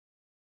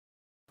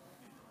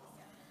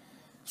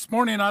This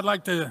morning I'd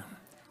like to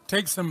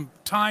take some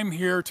time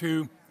here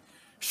to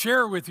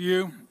share with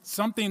you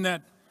something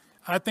that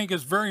I think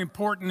is very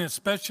important,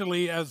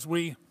 especially as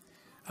we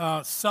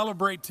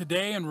celebrate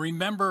today and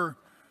remember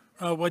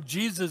what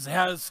Jesus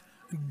has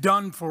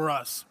done for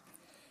us.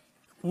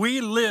 We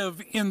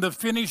live in the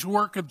finished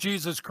work of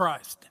Jesus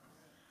Christ.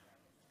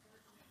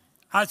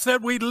 I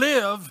said we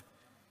live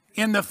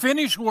in the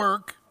finished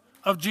work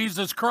of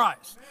Jesus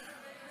Christ.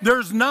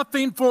 There's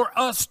nothing for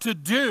us to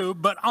do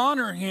but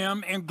honor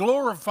him and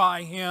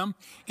glorify him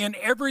in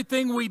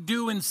everything we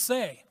do and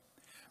say.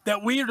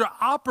 That we are to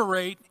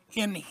operate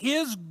in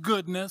his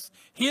goodness,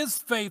 his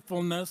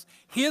faithfulness,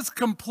 his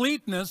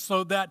completeness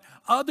so that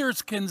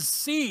others can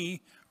see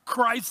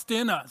Christ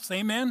in us.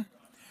 Amen?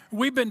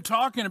 We've been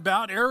talking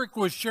about, Eric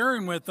was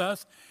sharing with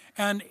us,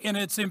 and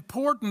it's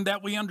important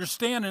that we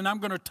understand, and I'm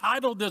going to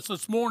title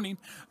this morning,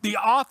 The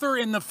Author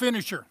and the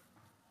Finisher.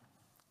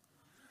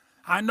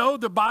 I know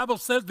the Bible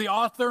says the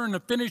author and the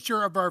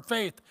finisher of our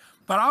faith,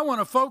 but I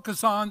want to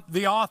focus on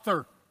the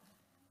author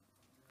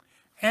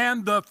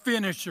and the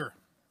finisher.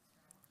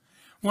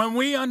 When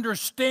we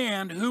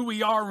understand who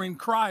we are in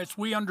Christ,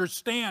 we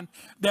understand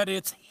that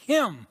it's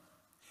him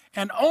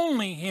and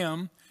only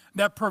him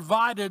that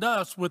provided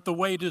us with the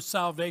way to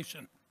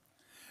salvation,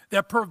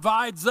 that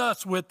provides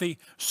us with the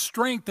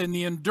strength and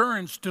the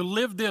endurance to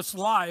live this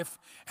life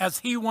as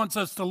he wants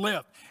us to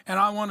live. And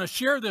I want to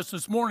share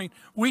this morning.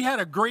 We had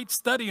a great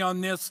study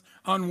on this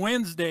on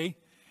Wednesday,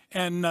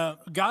 and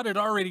God had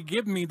already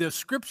given me the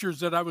scriptures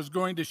that I was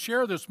going to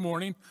share this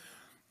morning.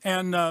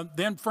 And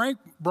then Frank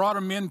brought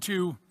them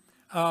into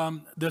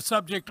the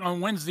subject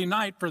on Wednesday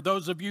night. For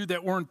those of you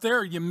that weren't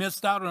there, you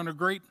missed out on a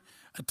great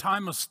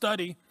time of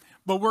study.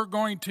 But we're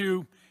going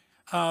to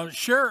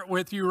share it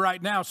with you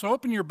right now. So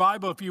open your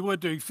Bible, if you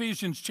would, to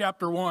Ephesians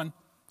chapter 1.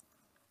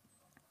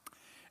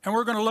 And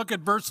we're going to look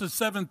at verses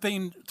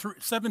 17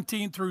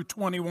 through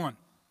 21.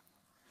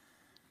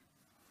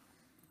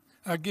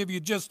 I'll give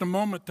you just a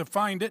moment to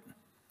find it.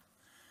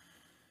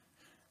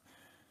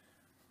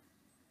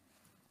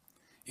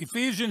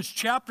 Ephesians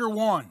chapter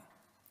 1,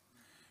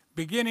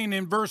 beginning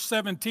in verse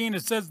 17,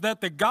 it says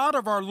that the God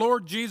of our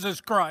Lord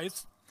Jesus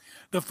Christ,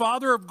 the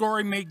Father of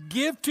glory, may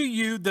give to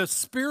you the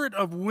spirit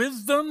of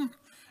wisdom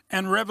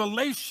and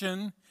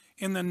revelation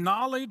in the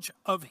knowledge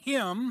of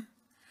him,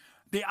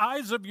 the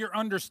eyes of your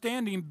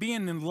understanding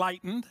being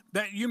enlightened,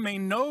 that you may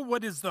know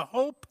what is the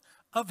hope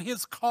of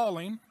his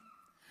calling,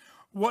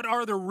 what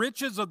are the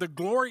riches of the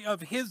glory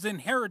of his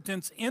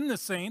inheritance in the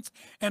saints,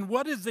 and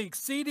what is the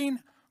exceeding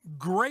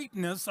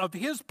greatness of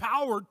his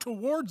power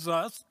towards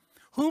us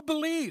who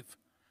believe,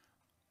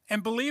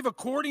 and believe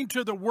according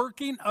to the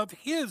working of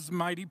his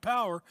mighty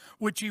power,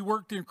 which he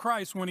worked in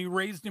Christ when he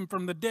raised him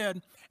from the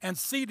dead and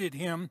seated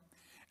him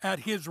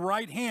at his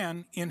right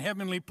hand in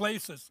heavenly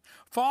places,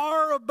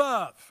 far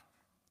above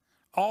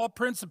all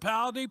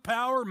principality,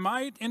 power,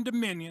 might, and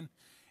dominion,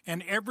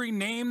 and every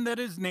name that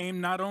is named,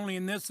 not only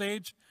in this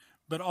age,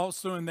 but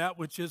also in that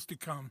which is to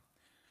come.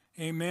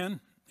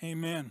 Amen.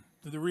 Amen.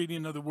 To the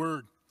reading of the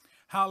word.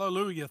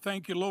 Hallelujah.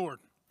 Thank you, Lord.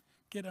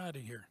 Get out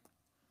of here.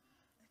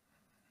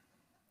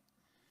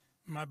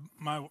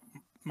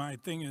 My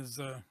thing is,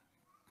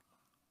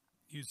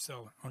 you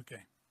sell it.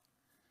 Okay.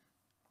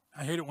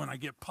 I hate it when I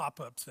get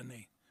pop-ups and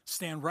they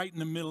stand right in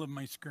the middle of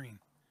my screen,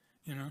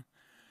 you know.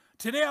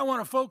 Today I want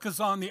to focus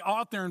on the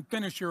author and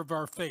finisher of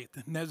our faith,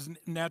 and that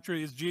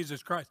naturally is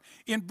Jesus Christ.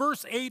 In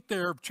verse 8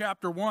 there of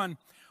chapter 1,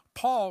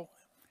 Paul,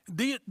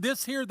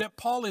 this here that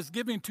Paul is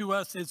giving to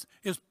us is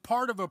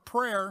part of a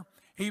prayer.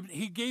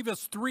 He gave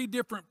us 3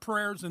 different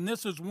prayers, and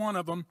this is one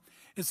of them.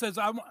 It says,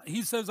 I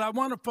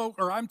want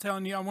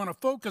to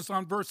focus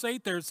on verse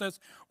 8 there. It says,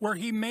 where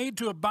he made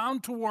to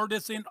abound toward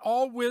us in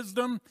all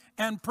wisdom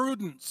and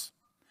prudence.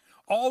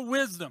 All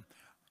wisdom.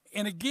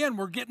 And again,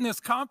 we're getting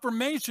this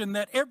confirmation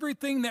that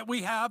everything that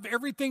we have,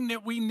 everything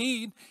that we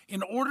need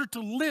in order to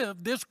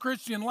live this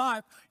Christian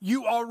life,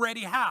 you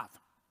already have.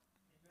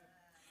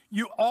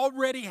 You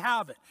already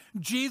have it.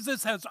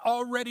 Jesus has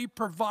already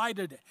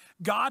provided it.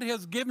 God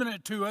has given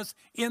it to us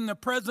in the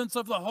presence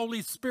of the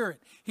Holy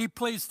Spirit. He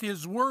placed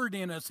his word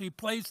in us. He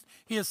placed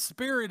his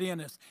spirit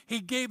in us. He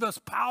gave us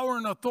power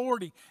and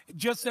authority,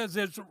 just as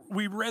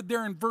we read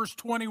there in verse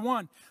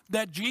 21,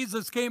 that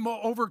Jesus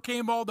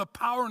overcame all the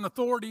power and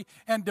authority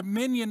and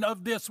dominion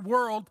of this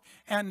world,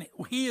 and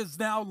he is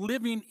now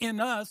living in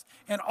us,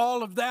 and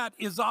all of that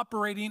is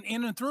operating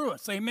in and through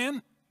us.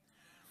 Amen?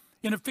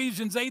 In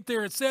Ephesians 8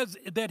 there, it says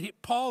that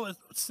Paul is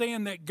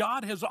saying that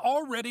God has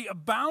already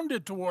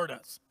abounded toward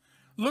us.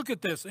 Look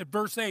at this at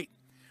verse 8.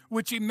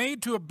 Which he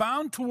made to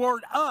abound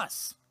toward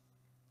us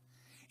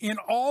in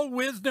all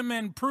wisdom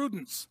and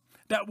prudence.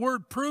 That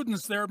word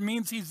prudence there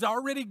means he's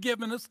already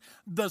given us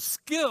the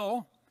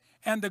skill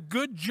and the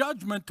good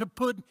judgment to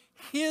put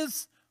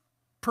his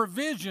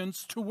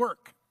provisions to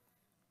work.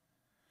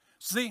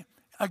 See,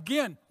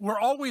 again, we're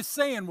always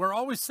saying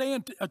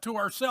to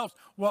ourselves,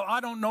 well,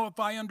 I don't know if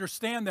I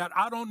understand that.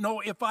 I don't know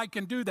if I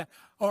can do that.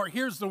 Or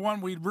here's the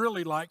one we'd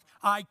really like,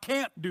 I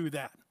can't do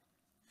that.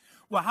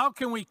 Well, how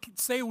can we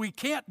say we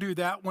can't do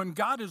that when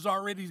God has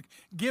already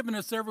given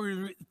us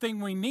everything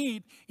we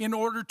need in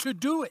order to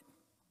do it?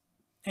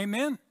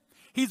 Amen?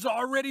 He's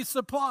already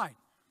supplied.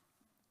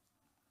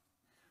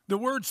 The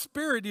word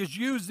spirit is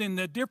used in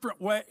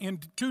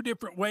two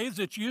different ways.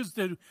 It's used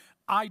to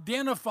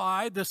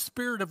identify the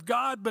Spirit of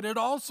God, but it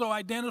also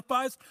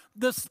identifies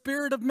the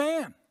spirit of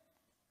man.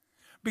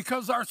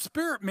 Because our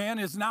spirit man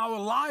is now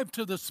alive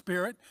to the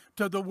Spirit,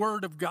 to the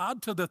Word of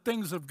God, to the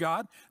things of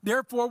God.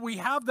 Therefore, we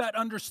have that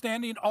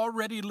understanding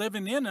already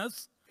living in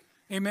us.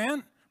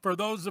 Amen? For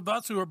those of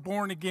us who are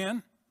born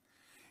again.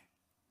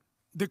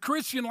 The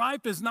Christian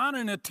life is not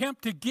an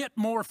attempt to get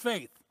more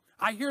faith.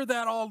 I hear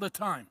that all the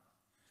time.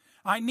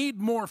 I need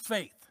more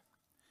faith.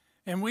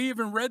 And we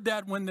even read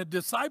that when the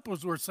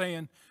disciples were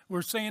saying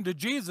to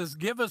Jesus,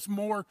 give us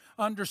more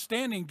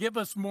understanding, give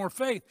us more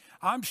faith.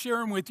 I'm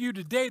sharing with you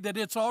today that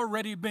it's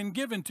already been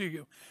given to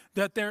you.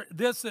 That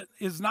this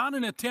is not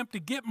an attempt to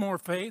get more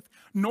faith,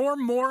 nor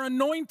more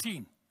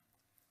anointing.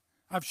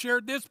 I've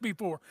shared this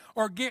before.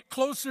 Or get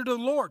closer to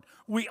the Lord.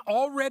 We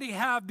already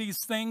have these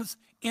things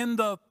in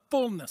the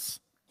fullness.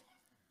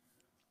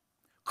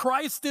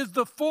 Christ is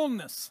the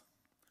fullness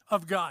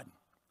of God.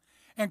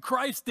 And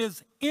Christ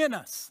is in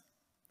us.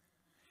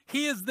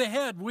 He is the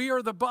head. We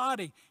are the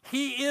body.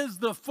 He is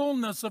the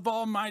fullness of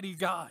Almighty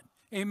God.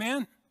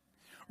 Amen?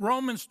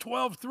 Romans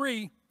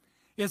 12:3,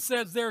 it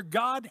says there,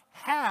 God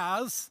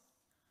has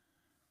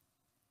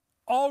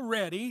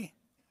already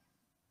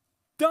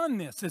done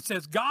this. It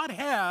says God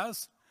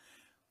has,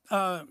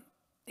 God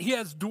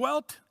has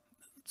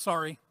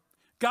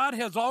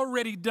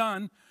already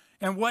done.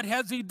 And what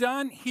has he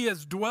done? He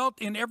has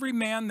dwelt in every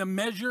man the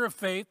measure of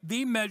faith,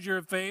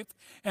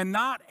 and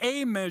not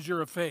a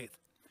measure of faith.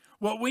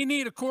 What we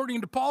need, according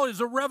to Paul, is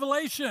a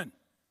revelation.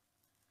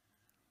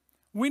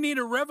 We need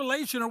a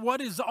revelation of what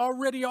is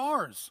already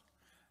ours,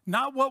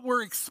 not what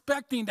we're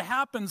expecting to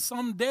happen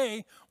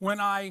someday when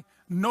I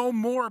know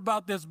more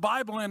about this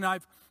Bible and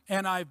I've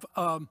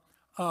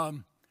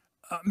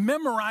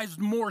memorized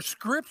more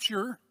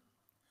Scripture.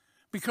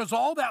 Because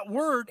all that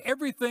word,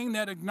 everything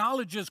that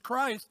acknowledges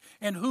Christ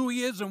and who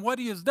he is and what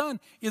he has done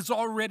is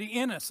already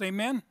in us.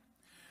 Amen?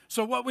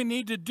 So what we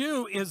need to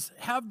do is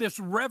have this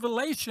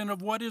revelation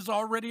of what is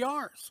already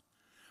ours.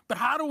 But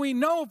how do we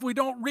know if we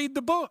don't read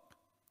the book?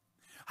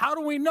 How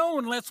do we know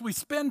unless we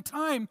spend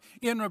time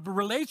in a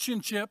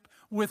relationship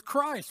with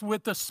Christ,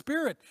 with the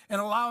Spirit, and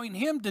allowing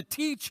him to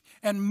teach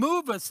and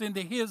move us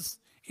into his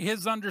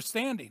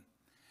understanding?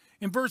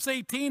 In verse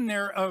 18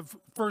 there of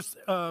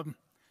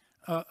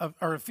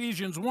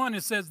Ephesians 1,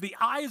 it says, the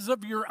eyes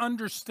of your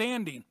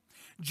understanding.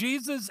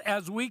 Jesus,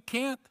 as we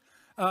can't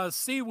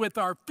see with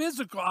our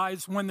physical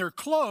eyes when they're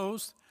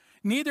closed,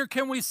 neither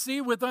can we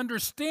see with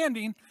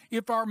understanding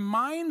if our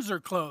minds are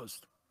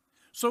closed.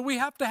 So we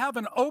have to have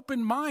an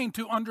open mind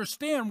to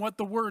understand what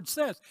the Word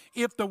says.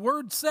 If the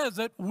Word says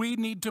it, we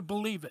need to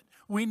believe it.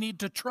 We need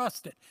to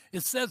trust it.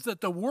 It says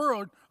that the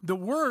Word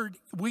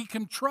we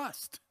can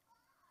trust.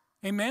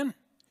 Amen?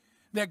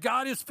 That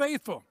God is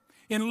faithful.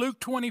 In Luke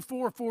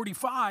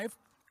 24:45,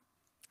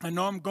 I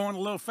know I'm going a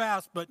little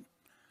fast, but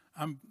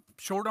I'm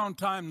short on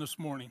time this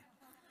morning.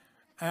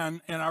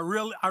 And I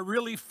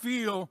really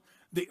feel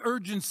the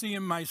urgency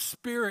in my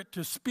spirit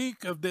to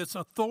speak of this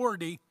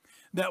authority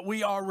that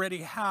we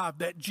already have,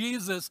 that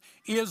Jesus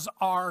is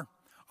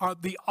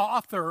the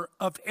author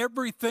of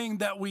everything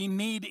that we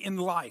need in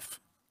life.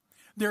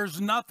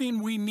 There's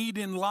nothing we need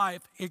in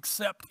life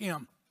except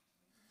him.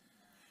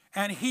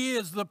 And he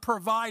is the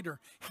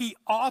provider. He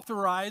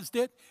authorized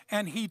it,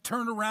 and he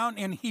turned around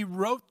and he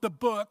wrote the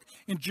book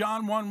in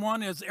John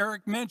 1:1, as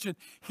Eric mentioned.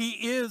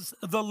 He is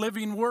the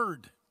living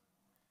word.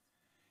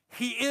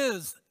 He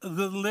is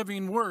the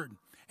living word.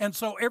 And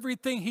so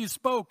everything he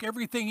spoke,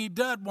 everything he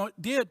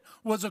did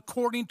was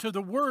according to the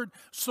word,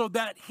 so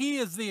that he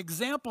is the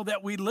example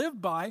that we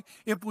live by.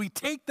 If we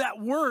take that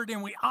word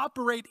and we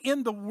operate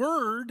in the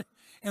word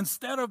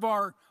instead of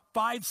our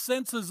five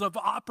senses of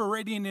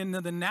operating in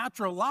the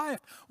natural life,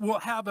 we'll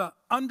have an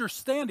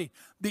understanding.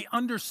 The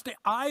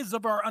eyes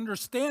of our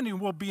understanding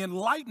will be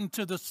enlightened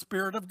to the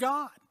Spirit of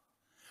God,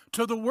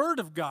 to the Word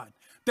of God.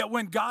 That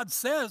when God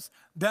says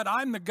that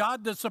I'm the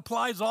God that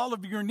supplies all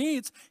of your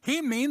needs,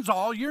 he means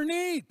all your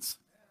needs.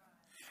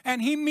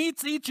 And he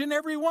meets each and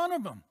every one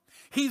of them.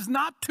 He's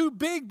not too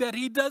big that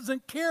he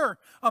doesn't care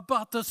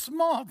about the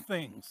small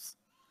things.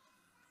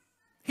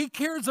 He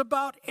cares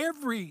about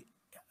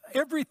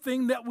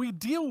everything that we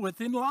deal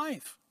with in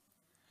life.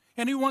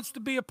 And he wants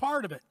to be a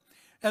part of it.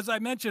 As I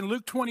mentioned,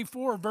 Luke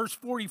 24, verse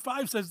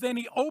 45 says, then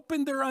he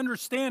opened their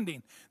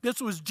understanding.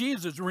 This was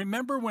Jesus.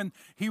 Remember when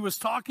he was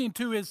talking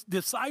to his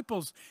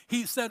disciples,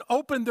 he said,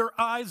 open their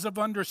eyes of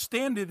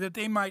understanding that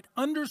they might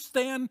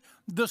understand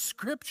the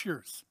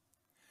Scriptures.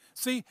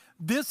 See,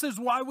 this is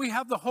why we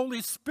have the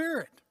Holy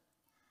Spirit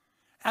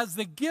as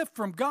the gift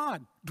from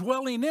God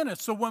dwelling in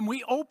us. So when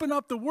we open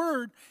up the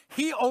Word,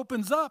 he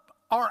opens up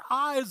our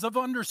eyes of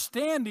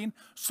understanding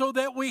so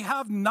that we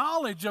have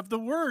knowledge of the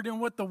Word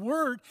and what the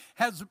Word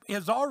has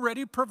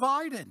already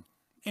provided.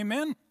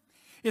 Amen?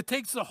 It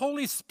takes the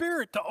Holy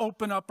Spirit to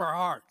open up our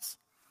hearts.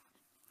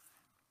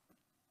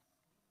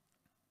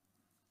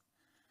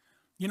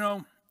 You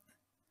know,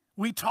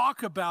 we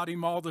talk about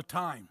him all the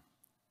time.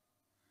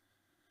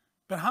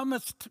 But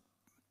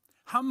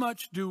how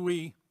much do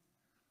we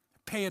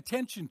pay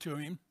attention to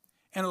him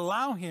and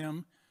allow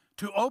him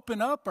to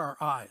open up our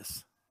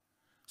eyes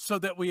so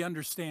that we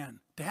understand,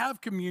 to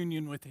have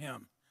communion with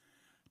him,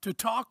 to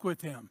talk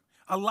with him,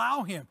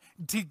 allow him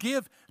to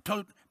give,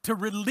 to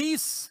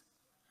release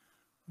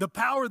the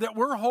power that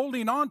we're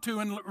holding on to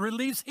and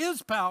release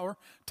his power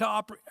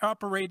to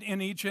operate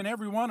in each and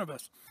every one of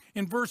us.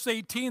 In verse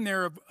 18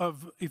 there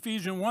of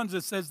Ephesians 1,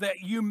 it says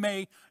that you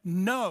may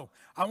know.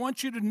 I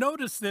want you to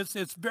notice this.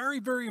 It's very,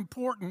 very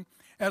important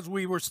as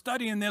we were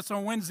studying this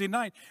on Wednesday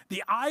night.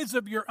 The eyes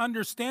of your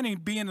understanding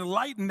being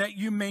enlightened that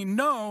you may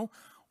know,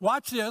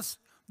 watch this,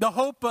 the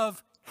hope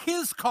of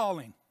his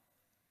calling.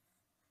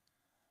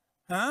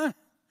 Huh?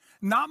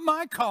 Not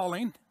my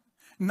calling,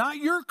 not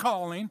your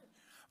calling,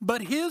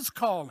 but his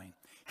calling.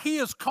 He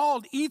has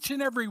called each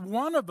and every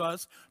one of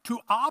us to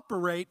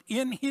operate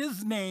in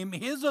his name,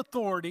 his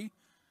authority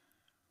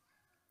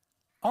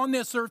on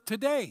this earth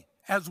today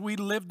as we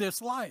live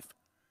this life,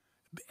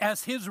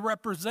 as his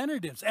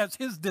representatives, as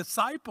his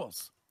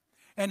disciples.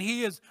 And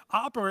he is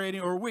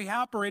operating, or we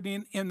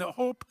operating in the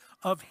hope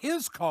of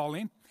his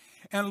calling.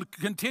 And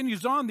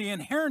continues on, the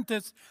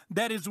inheritance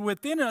that is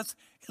within us,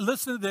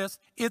 listen to this,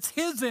 it's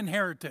his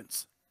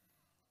inheritance.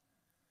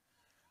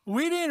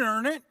 We didn't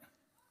earn it,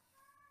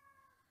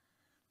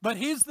 but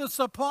he's the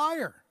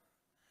supplier.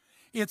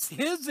 It's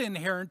his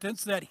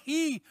inheritance that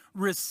he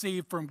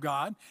received from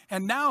God,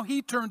 and now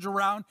he turns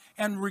around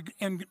and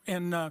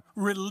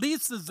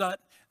releases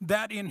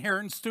that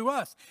inheritance to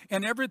us.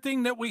 And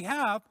everything that we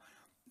have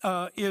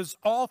is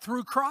all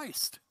through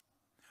Christ.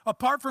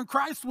 Apart from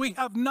Christ, we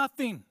have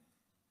nothing.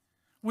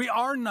 We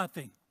are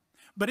nothing.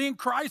 But in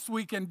Christ,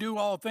 we can do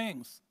all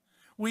things.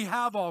 We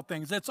have all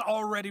things. It's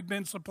already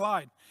been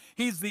supplied.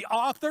 He's the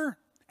author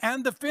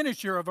and the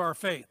finisher of our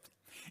faith.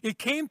 It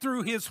came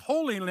through his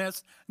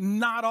holiness,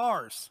 not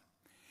ours.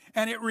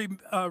 And it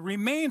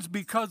remains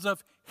because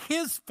of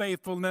his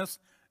faithfulness,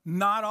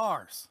 not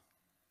ours.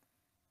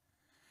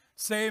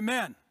 Say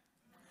amen.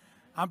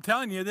 I'm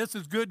telling you, this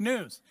is good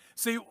news.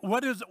 See,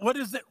 what is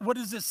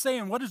it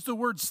saying? What is the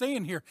word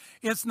saying here?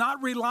 It's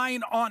not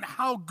relying on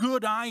how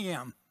good I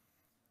am.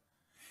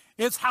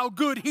 It's how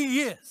good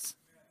he is.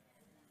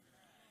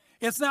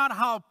 It's not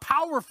how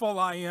powerful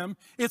I am.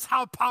 It's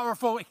how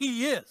powerful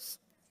he is.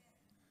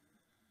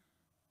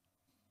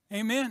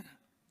 Amen.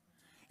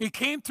 It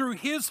came through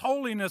his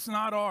holiness,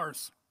 not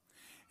ours.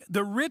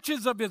 The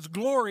riches of his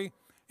glory,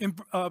 in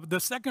the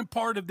second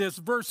part of this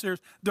verse here,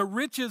 the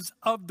riches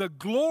of the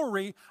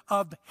glory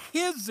of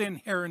his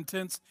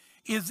inheritance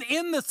is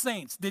in the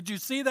saints. Did you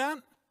see that?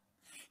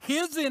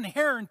 His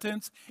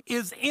inheritance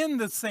is in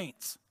the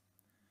saints.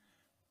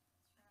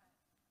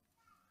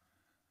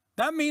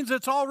 That means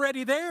it's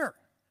already there.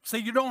 So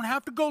you don't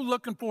have to go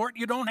looking for it.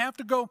 You don't have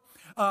to go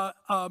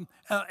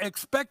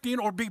expecting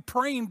or be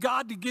praying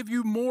God to give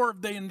you more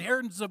of the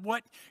inheritance of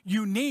what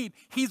you need.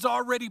 He's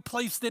already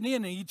placed it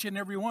in each and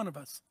every one of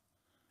us.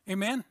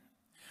 Amen?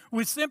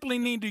 We simply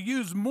need to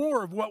use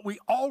more of what we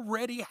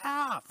already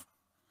have.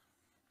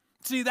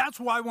 See, that's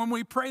why when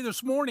we pray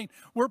this morning,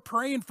 we're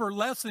praying for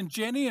Les and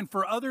Jenny and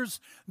for others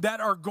that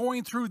are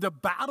going through the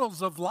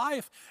battles of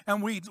life,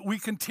 and we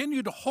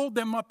continue to hold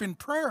them up in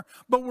prayer,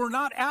 but we're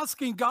not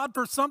asking God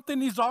for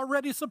something he's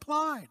already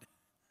supplied.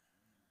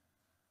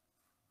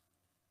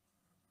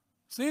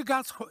 See, it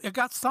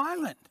got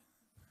silent.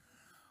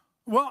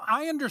 Well,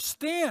 I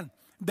understand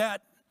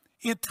that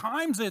at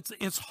times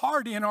it's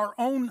hard in our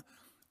own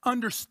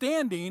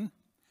understanding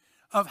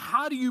of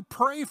how do you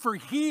pray for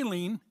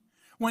healing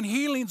when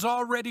healing's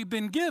already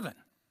been given.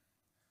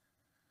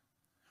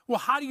 Well,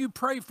 how do you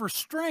pray for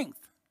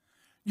strength?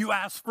 You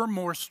ask for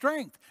more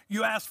strength.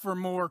 You ask for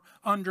more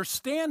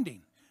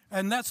understanding.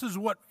 And this is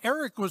what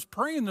Eric was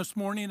praying this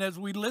morning as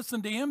we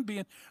listened to him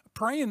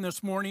praying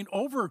this morning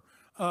over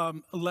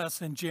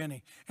Les and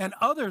Jenny and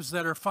others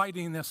that are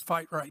fighting this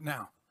fight right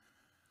now.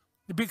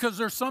 Because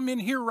there's some in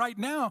here right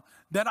now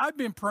that I've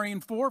been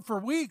praying for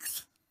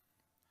weeks.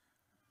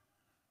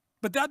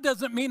 But that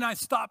doesn't mean I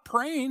stop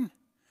praying,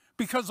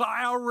 because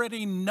I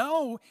already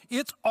know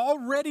it's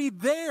already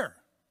there.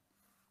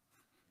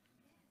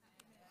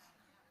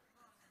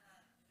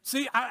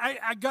 See,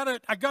 I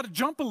gotta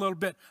jump a little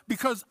bit,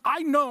 because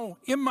I know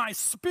in my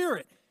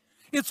spirit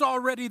it's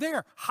already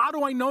there. How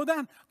do I know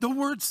that? The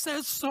word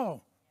says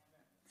so.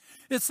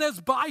 It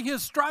says, by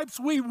his stripes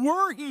we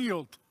were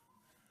healed.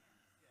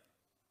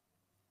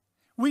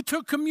 We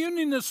took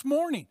communion this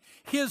morning.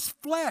 His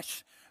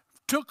flesh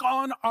took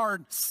on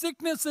our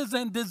sicknesses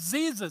and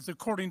diseases,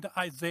 according to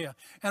Isaiah.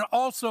 And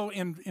also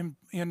in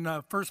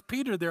 1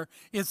 Peter there,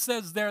 it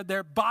says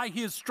there by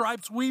his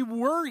stripes we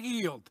were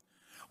healed.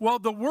 Well,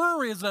 the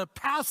were is a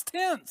past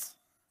tense.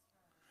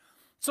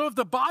 So if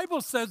the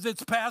Bible says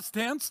it's past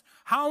tense,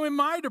 how am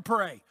I to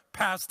pray?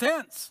 Past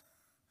tense.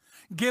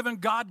 Giving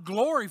God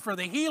glory for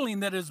the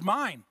healing that is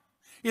mine.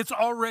 It's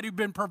already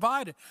been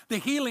provided. The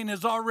healing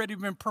has already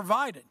been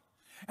provided.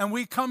 And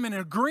we come in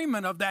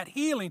agreement of that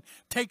healing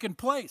taking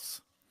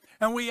place.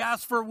 And we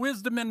ask for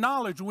wisdom and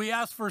knowledge. We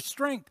ask for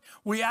strength.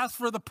 We ask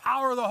for the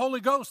power of the Holy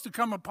Ghost to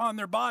come upon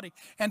their body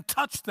and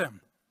touch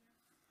them.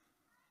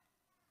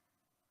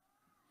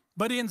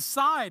 But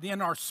inside,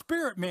 in our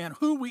spirit man,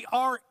 who we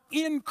are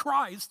in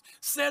Christ,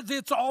 says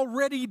it's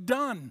already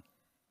done.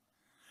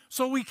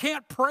 So we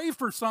can't pray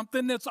for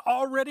something that's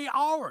already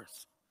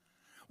ours.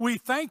 We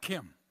thank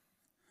him.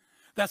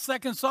 That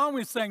second song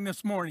we sang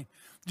this morning,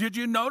 did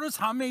you notice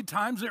how many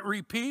times it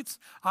repeats?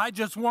 I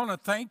just want to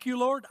thank you,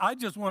 Lord. I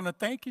just want to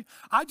thank you.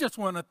 I just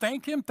want to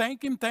thank him,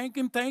 thank him, thank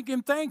him, thank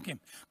him, thank him.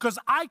 Because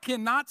I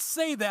cannot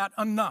say that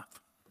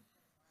enough.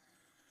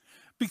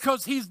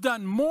 Because he's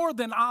done more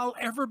than I'll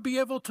ever be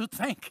able to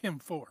thank him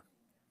for.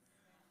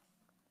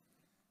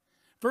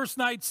 Verse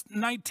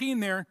 19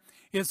 there,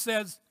 it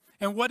says,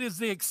 and what is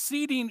the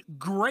exceeding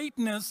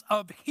greatness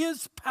of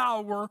his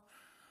power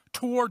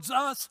towards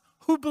us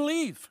who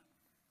believe?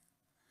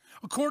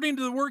 According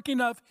to the working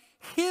of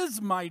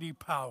his mighty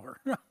power.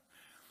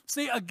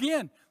 See,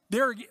 again,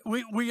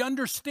 we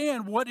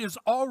understand what is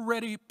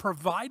already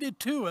provided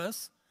to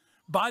us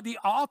by the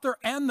author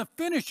and the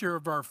finisher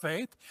of our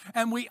faith,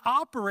 and we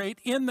operate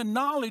in the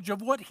knowledge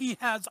of what he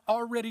has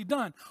already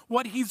done,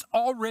 what he's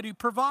already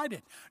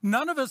provided.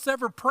 None of us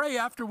ever pray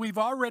after we've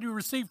already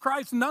received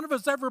Christ. None of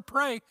us ever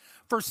pray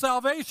for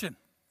salvation.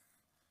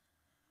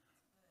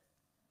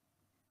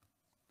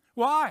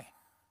 Why?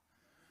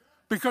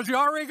 Because you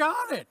already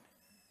got it.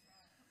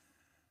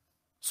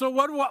 So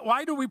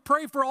why do we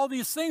pray for all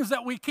these things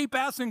that we keep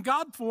asking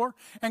God for?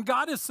 And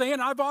God is saying,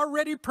 I've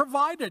already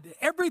provided.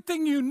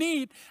 Everything you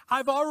need,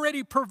 I've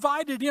already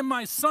provided in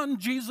my Son,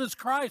 Jesus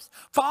Christ.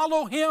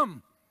 Follow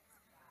him.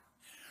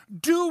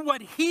 Do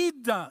what he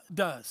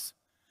does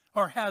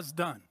or has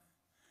done.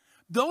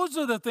 Those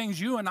are the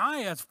things you and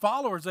I, as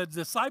followers, as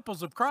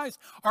disciples of Christ,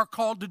 are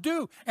called to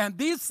do. And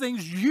these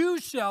things you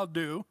shall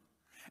do,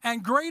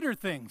 and greater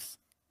things.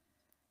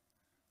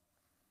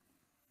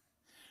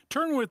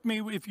 Turn with me,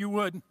 if you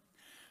would,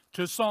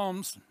 to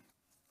Psalms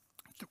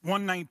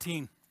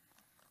 119.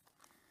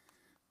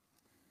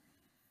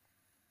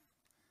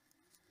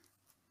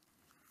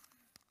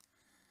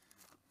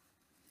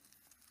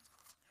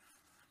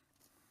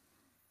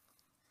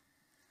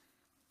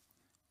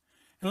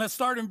 And let's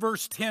start in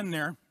verse 10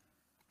 there.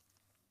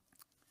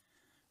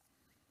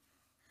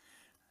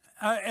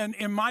 And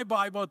in my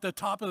Bible, at the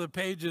top of the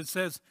page, it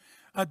says,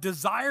 a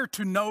desire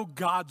to know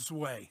God's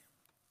way.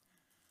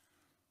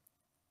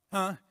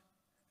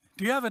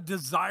 Do you have a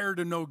desire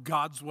to know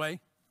God's way?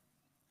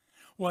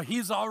 Well,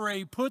 he's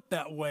already put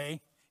that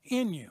way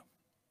in you.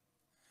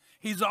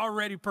 He's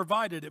already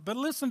provided it. But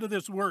listen to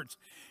these words.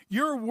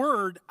 Your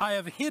word I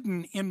have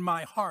hidden in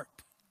my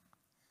heart,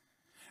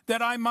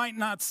 that I might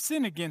not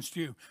sin against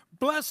you.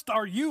 Blessed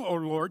are you, O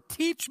Lord.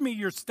 Teach me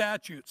your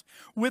statutes.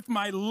 With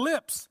my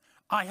lips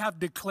I have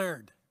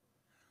declared.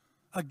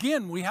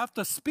 Again, we have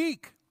to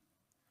speak.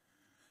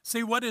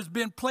 See, what has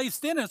been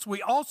placed in us,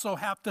 we also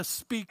have to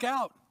speak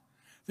out.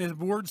 The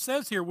word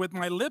says here, with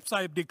my lips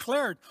I have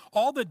declared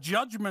all the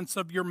judgments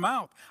of your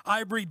mouth. I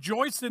have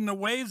rejoiced in the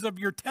ways of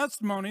your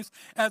testimonies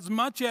as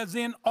much as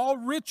in all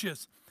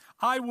riches.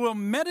 I will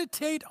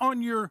meditate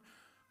on your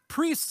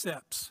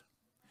precepts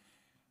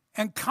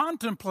and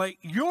contemplate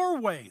your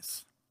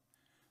ways.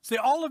 See,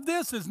 all of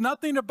this is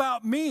nothing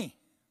about me.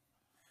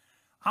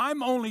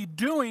 I'm only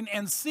doing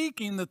and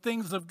seeking the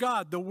things of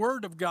God, the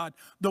word of God,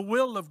 the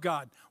will of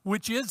God,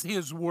 which is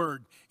his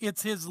word.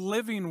 It's his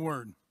living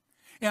word.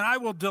 And I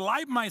will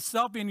delight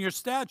myself in your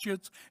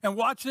statutes. And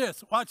watch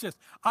this, watch this.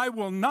 I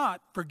will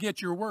not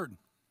forget your word.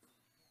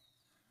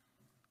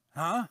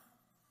 I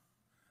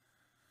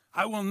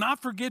will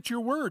not forget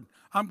your word.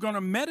 I'm going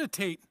to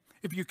meditate.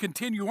 If you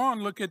continue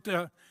on, look at,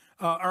 or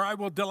I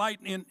will delight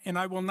in, and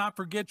I will not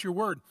forget your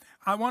word.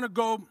 I want to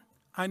go,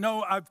 I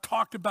know I've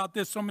talked about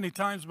this so many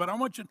times, but I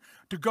want you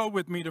to go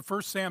with me to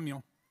 1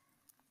 Samuel,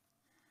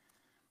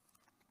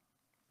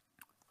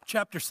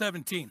 chapter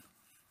 17.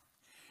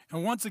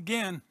 And once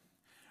again,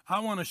 I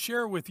want to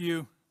share with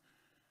you,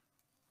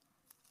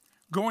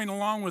 going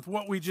along with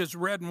what we just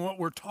read and what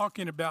we're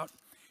talking about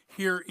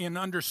here in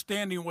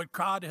understanding what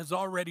God has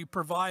already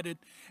provided,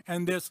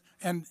 and this,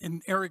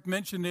 and Eric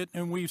mentioned it,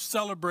 and we've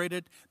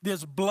celebrated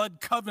this blood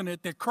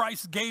covenant that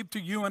Christ gave to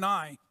you and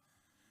I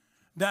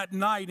that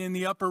night in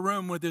the upper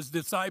room with his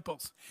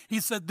disciples. He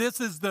said, this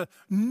is the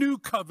new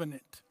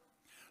covenant.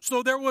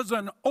 So there was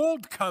an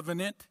old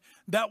covenant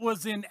that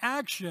was in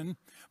action,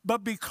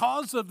 but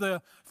because of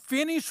the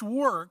finished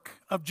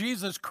work of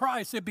Jesus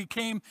Christ, it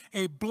became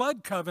a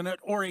blood covenant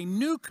or a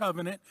new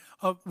covenant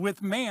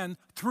with man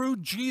through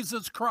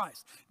Jesus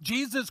Christ.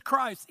 Jesus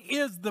Christ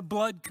is the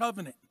blood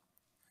covenant.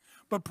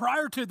 But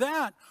prior to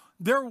that,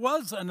 there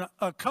was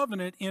a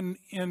covenant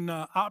in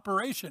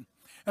operation.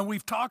 And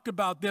we've talked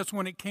about this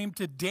when it came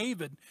to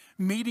David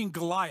meeting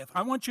Goliath.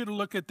 I want you to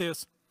look at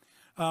this,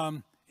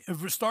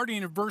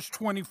 starting in verse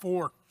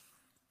 24.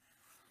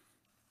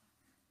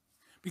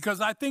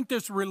 Because I think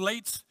this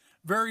relates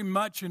very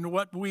much in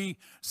what we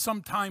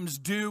sometimes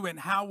do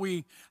and how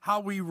we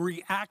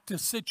react to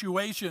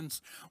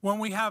situations when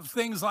we have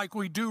things like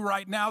we do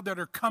right now that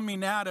are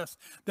coming at us,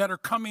 that are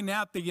coming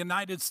at the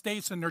United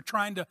States, and they're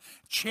trying to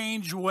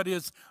change what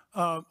is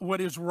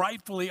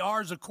rightfully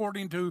ours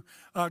according to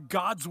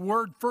God's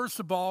word, first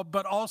of all,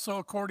 but also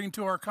according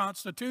to our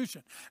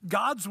Constitution.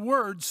 God's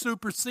word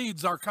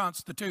supersedes our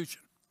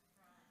Constitution,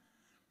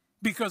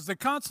 because the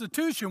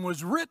Constitution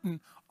was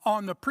written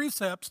on the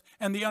precepts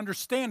and the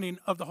understanding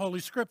of the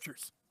Holy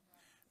Scriptures.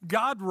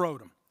 God wrote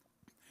them,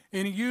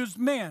 and he used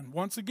men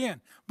once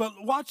again.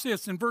 But watch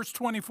this in verse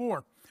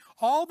 24.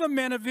 All the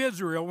men of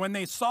Israel, when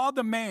they saw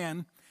the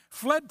man,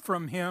 fled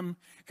from him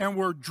and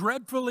were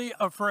dreadfully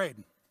afraid.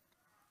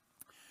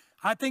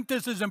 I think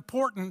this is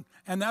important,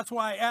 and that's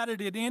why I added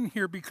it in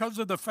here, because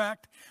of the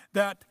fact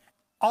that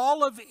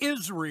all of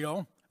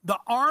Israel, the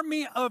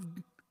army of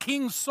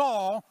King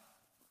Saul,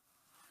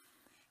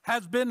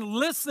 has been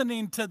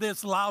listening to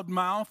this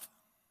loudmouth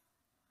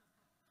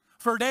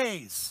for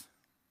days.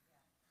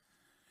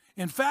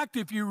 In fact,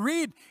 if you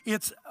read,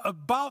 it's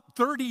about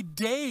 30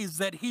 days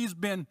that he's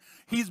been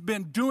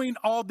doing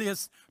all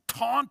this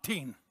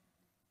taunting,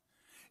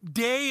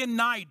 day and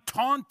night,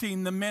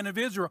 taunting the men of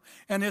Israel.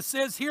 And it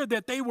says here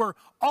that they were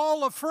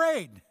all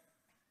afraid.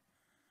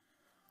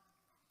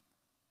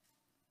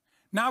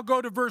 Now go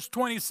to verse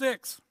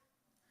 26.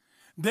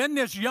 Then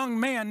this young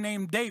man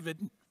named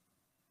David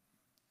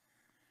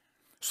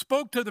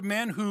spoke to the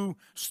men who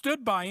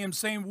stood by him,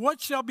 saying,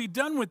 "What shall be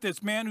done with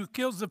this man who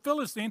kills the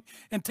Philistine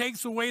and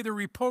takes away the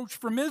reproach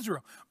from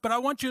Israel?" But I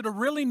want you to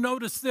really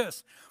notice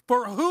this.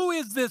 For who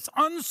is this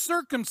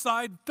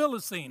uncircumcised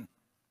Philistine,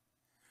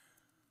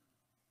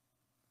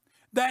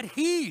 that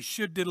he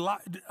should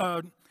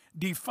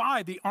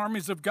defy the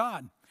armies of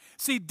God?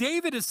 See,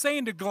 David is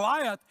saying to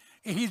Goliath,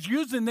 he's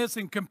using this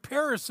in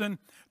comparison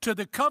to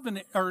the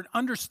covenant, or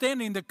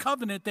understanding the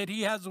covenant that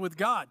he has with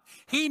God.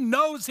 He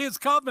knows his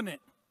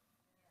covenant.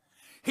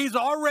 He's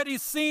already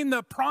seen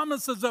the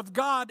promises of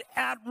God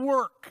at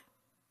work.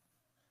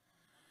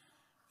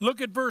 Look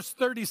at verse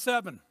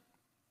 37.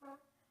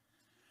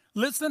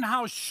 Listen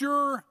how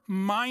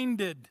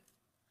sure-minded,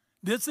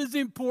 this is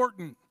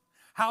important,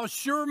 how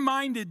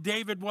sure-minded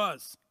David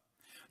was.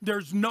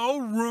 There's no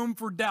room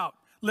for doubt.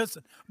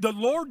 Listen, the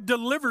Lord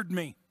delivered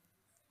me.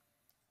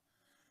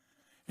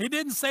 He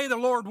didn't say the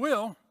Lord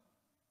will.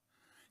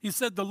 He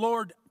said the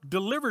Lord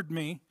delivered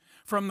me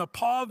from the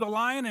paw of the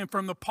lion and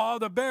from the paw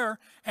of the bear,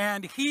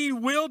 and he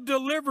will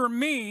deliver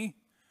me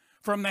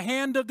from the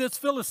hand of this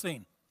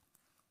Philistine.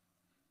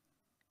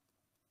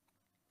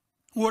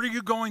 What are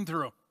you going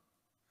through?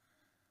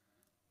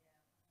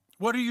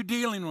 What are you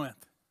dealing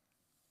with?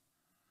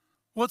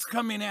 What's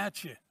coming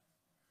at you?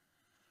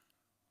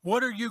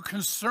 What are you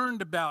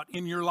concerned about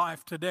in your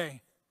life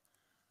today?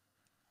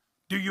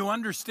 Do you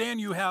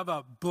understand you have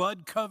a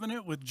blood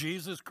covenant with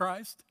Jesus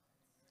Christ?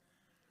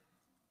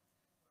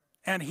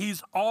 And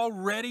he's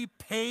already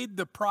paid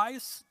the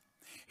price.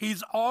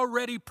 He's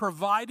already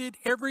provided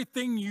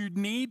everything you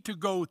need to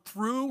go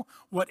through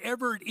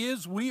whatever it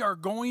is we are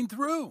going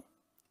through,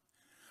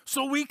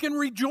 so we can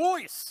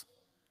rejoice.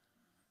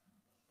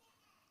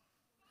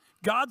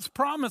 God's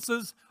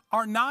promises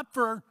are not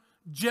for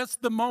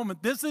just the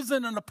moment. This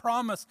isn't a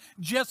promise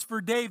just for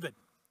David.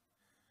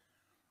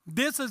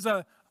 This is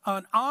an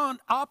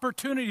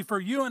opportunity for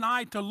you and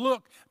I to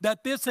look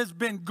that this has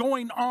been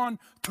going on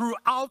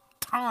throughout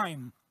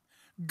time.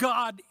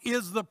 God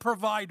is the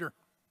provider.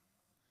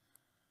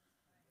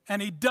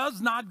 And he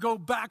does not go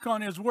back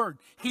on his word.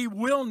 He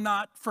will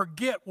not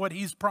forget what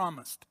he's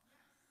promised.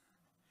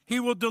 He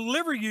will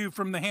deliver you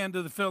from the hand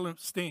of the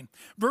Philistine.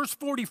 Verse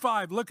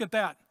 45, look at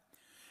that.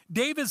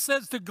 David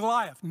says to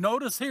Goliath,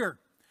 notice here,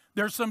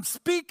 there's some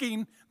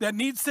speaking that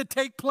needs to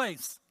take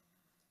place.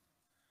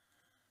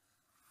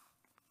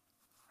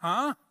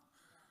 Huh?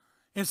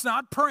 It's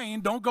not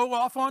praying. Don't go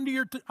off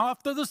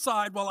off to the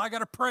side. Well, I got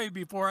to pray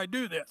before I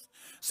do this.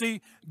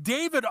 See,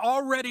 David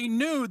already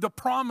knew the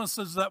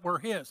promises that were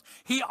his.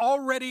 He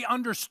already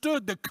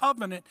understood the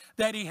covenant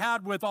that he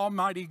had with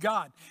Almighty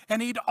God.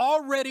 And he'd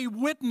already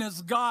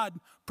witnessed God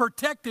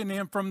protecting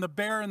him from the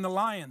bear and the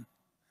lion.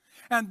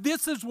 And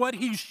this is what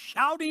he's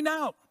shouting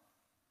out.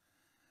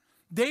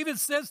 David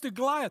says to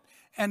Goliath,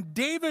 and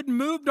David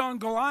moved on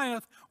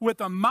Goliath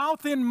with a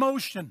mouth in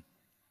motion.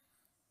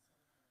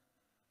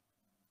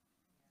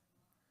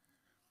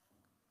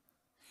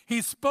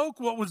 He spoke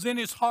what was in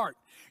his heart.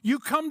 You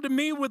come to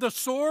me with a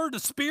sword, a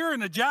spear,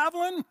 and a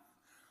javelin?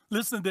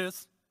 Listen to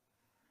this.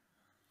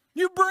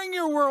 You bring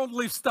your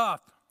worldly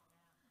stuff.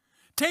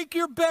 Take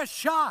your best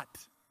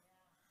shot.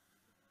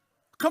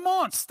 Come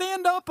on,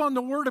 stand up on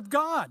the word of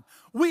God.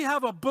 We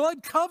have a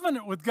blood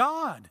covenant with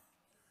God.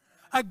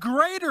 A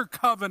greater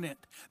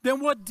covenant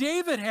than what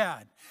David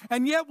had.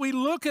 And yet we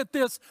look at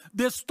this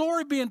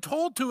story being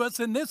told to us,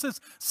 and this is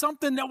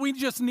something that we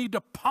just need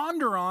to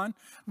ponder on,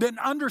 then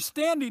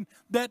understanding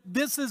that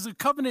this is a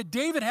covenant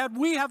David had.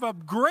 We have a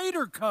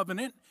greater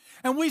covenant,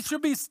 and we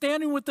should be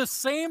standing with the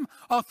same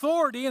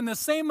authority and the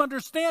same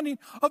understanding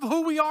of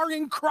who we are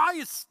in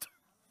Christ.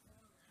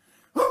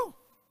 Whew.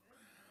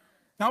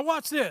 Now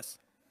watch this.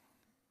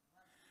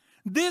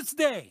 This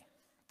day,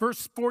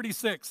 verse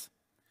 46.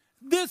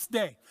 This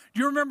day.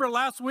 Do you remember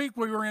last week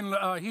we were in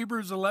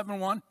Hebrews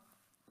 11:1?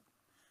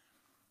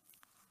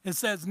 It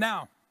says,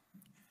 now,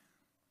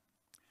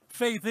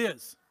 faith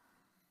is.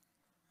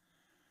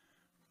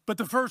 But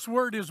the first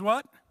word is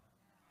what?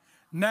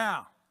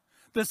 Now.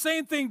 The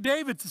same thing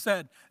David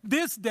said,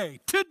 this day,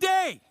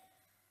 today,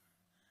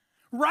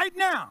 right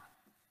now.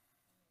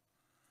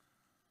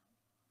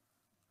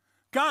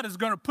 God is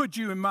going to put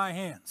you in my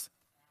hands.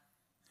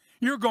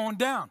 You're going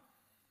down.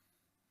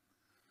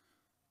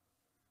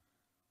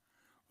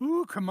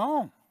 Ooh, come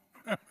on.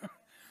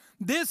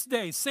 This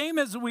day, same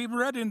as we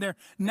read in there.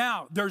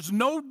 Now, there's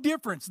no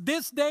difference.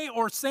 This day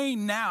or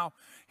saying now.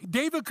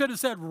 David could have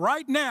said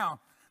right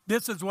now,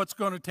 this is what's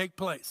going to take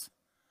place.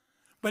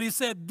 But he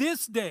said,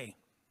 this day,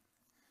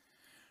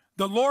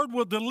 the Lord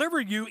will deliver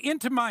you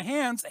into my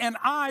hands, and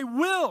I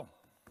will.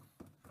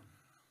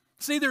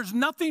 See, there's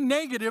nothing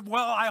negative.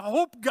 Well, I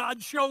hope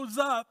God shows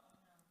up.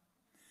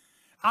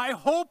 I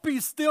hope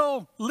he's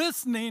still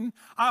listening.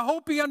 I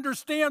hope he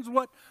understands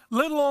what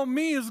little old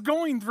me is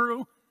going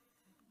through.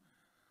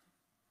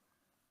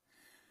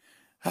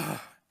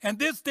 And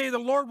this day the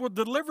Lord will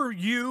deliver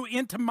you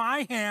into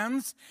my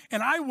hands,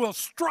 and I will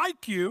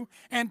strike you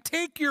and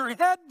take your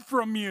head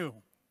from you.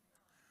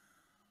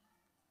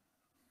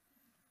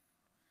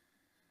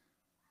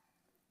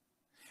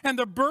 And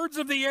the birds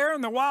of the air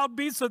and the wild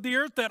beasts of the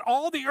earth, that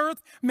all the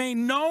earth may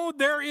know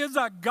there is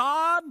a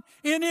God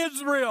in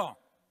Israel.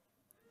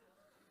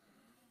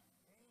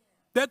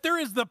 That there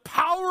is the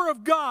power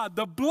of God,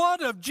 the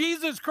blood of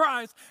Jesus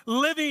Christ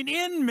living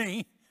in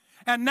me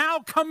and now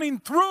coming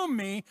through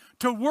me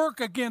to work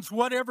against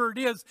whatever it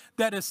is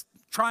that is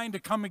trying to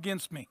come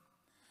against me.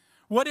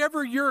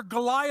 Whatever your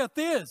Goliath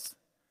is,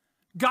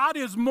 God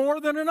is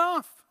more than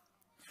enough.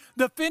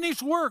 The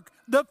finished work,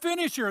 the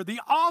finisher, the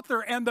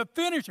author and the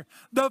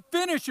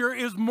finisher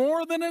is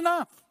more than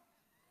enough.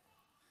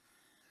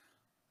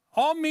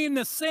 All mean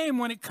the same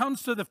when it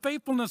comes to the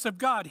faithfulness of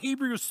God.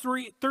 Hebrews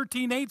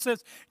 13:8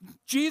 says,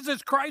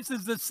 Jesus Christ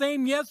is the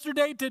same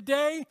yesterday,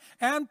 today,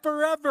 and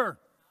forever.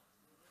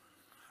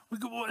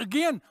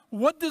 Again,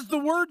 what does the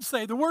word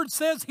say? The word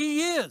says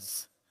he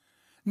is.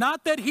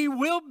 Not that he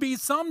will be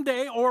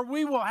someday or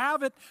we will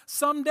have it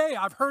someday.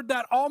 I've heard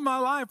that all my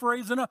life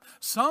raising up.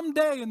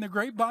 Someday in the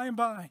great by and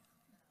by.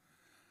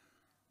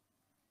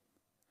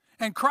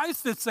 And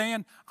Christ is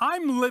saying,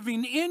 I'm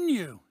living in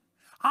you.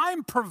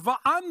 I'm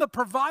the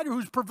provider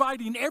who's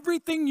providing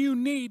everything you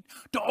need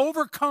to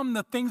overcome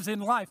the things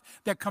in life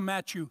that come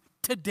at you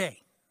today.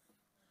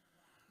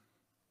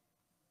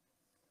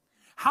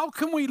 How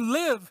can we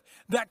live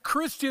that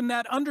Christian,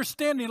 that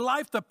understanding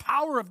life, the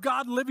power of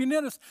God living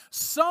in us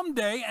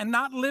someday and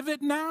not live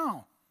it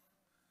now?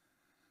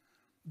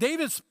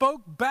 David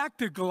spoke back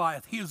to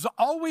Goliath. He was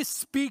always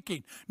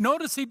speaking.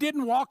 Notice he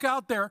didn't walk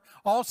out there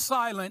all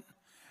silent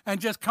and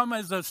just come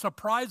as a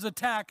surprise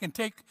attack and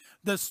take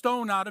the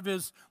stone out of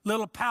his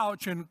little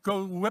pouch and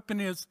go whipping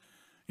his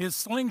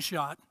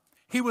slingshot.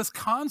 He was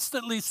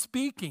constantly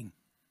speaking.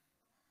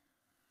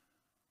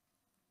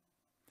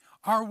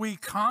 Are we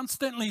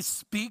constantly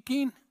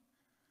speaking?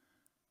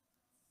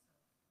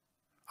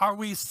 Are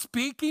we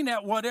speaking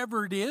at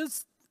whatever it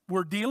is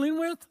we're dealing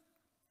with?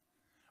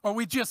 Or are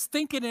we just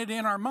thinking it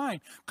in our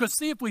mind? Because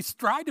see, if we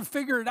try to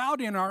figure it out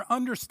in our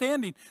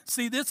understanding,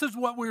 see, this is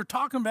what we were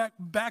talking about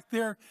back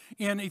there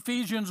in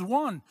Ephesians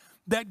 1,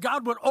 that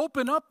God would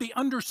open up the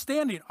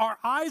understanding. Our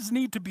eyes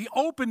need to be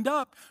opened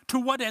up to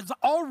what has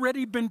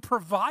already been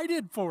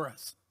provided for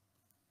us.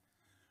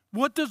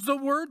 What does the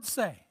word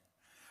say?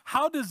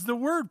 How does the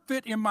word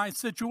fit in my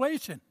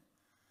situation?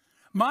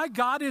 My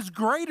God is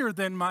greater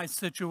than my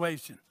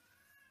situation.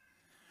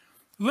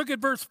 Look at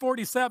verse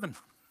 47.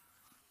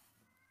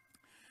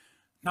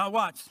 Now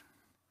watch.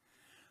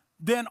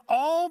 Then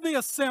all the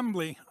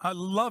assembly, I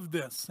love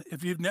this.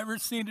 If you've never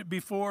seen it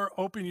before,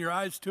 open your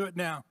eyes to it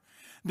now.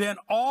 Then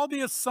all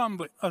the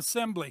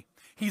assembly,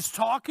 he's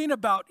talking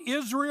about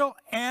Israel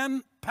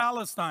and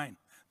Palestine,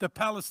 the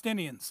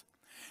Palestinians.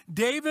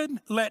 David,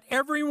 let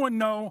everyone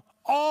know,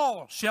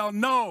 all shall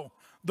know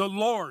the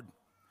Lord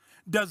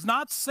does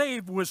not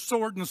save with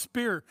sword and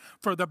spear,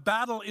 for the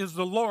battle is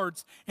the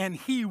Lord's, and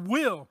he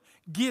will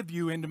give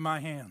you into my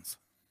hands.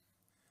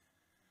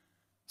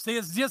 See,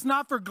 it's just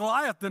not for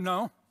Goliath to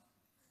know.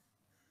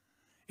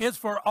 It's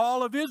for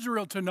all of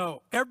Israel to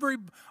know.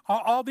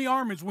 All the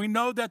armies, we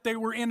know that they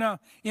were in a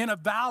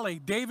valley.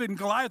 David and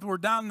Goliath were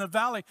down in the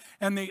valley,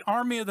 and the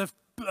army of the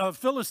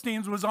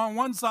Philistines was on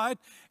one side,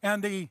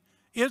 and the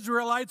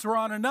Israelites were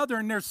on another,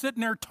 and they're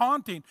sitting there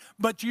taunting.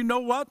 But you know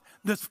what?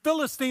 The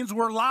Philistines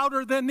were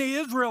louder than the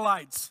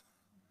Israelites.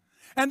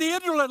 And the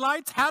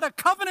Israelites had a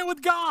covenant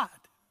with God.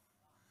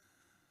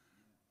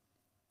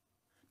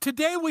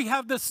 Today we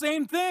have the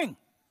same thing.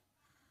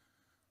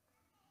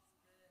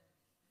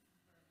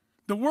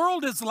 The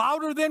world is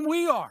louder than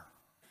we are.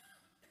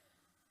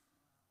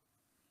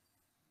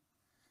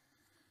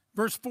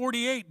 Verse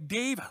 48,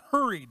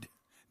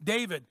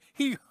 David,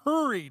 he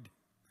hurried.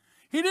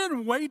 He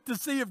didn't wait to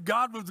see if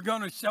God was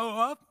going to show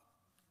up.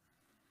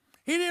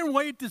 He didn't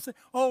wait to say,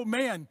 oh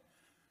man,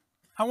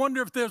 I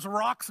wonder if this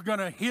rock's going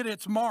to hit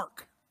its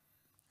mark.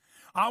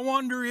 I'm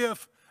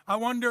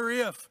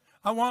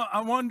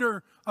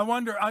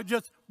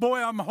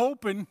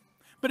hoping,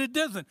 but it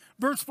doesn't.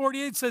 Verse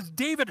 48 says,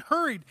 David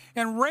hurried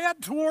and ran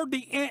toward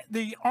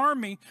the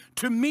army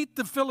to meet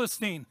the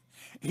Philistine.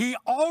 He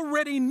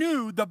already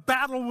knew the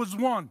battle was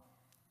won.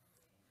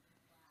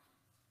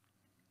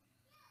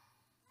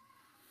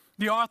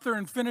 The author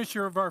and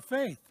finisher of our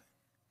faith.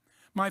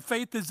 My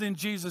faith is in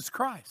Jesus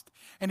Christ,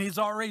 and he's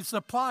already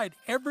supplied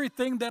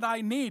everything that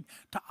I need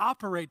to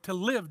operate, to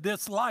live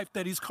this life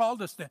that he's called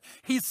us to.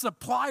 He's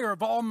supplier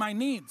of all my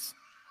needs.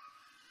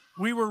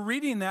 We were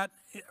reading that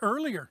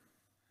earlier,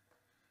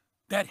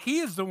 that he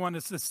is the one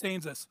that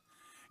sustains us.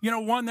 You know,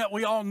 one that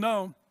we all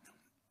know,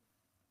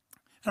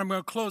 and I'm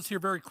going to close here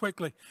very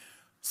quickly,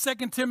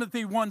 2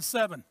 Timothy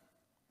 1:7.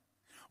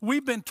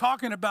 We've been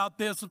talking about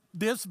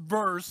this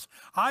verse.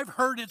 I've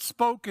heard it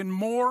spoken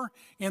more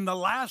in the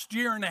last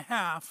year and a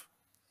half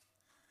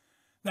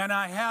than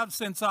I have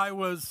since I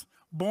was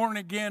born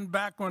again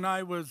back when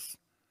I was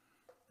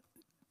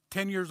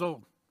 10 years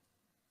old.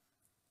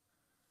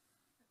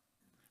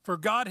 For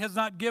God has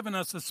not given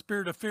us a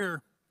spirit of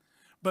fear,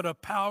 but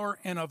of power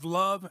and of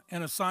love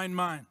and a sound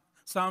mind.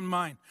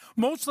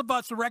 Most of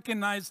us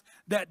recognize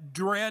that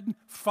dread,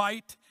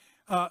 fright,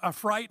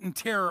 and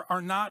terror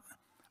are not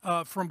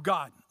from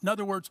God. In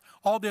other words,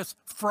 all this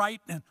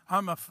fright and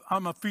I'm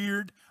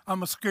afeared,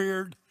 I'm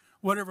scared,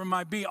 whatever it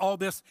might be, all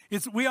this,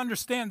 we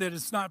understand that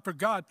it's not for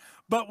God,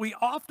 but we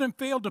often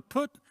fail to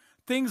put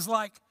things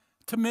like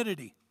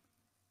timidity.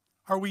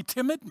 Are we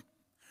timid?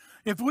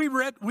 If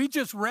we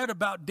just read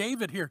about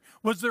David here.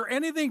 Was there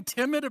anything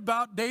timid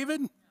about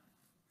David?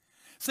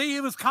 See,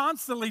 he was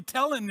constantly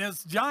telling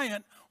this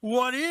giant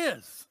what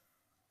is.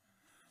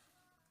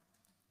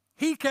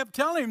 He kept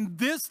telling him,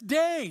 this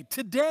day,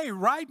 today,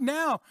 right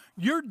now,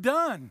 you're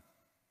done.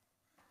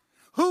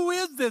 Who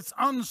is this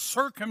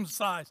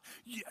uncircumcised?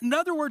 In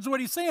other words, what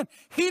he's saying,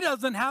 he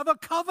doesn't have a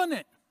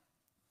covenant.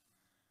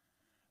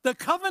 The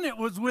covenant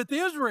was with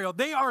Israel.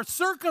 They are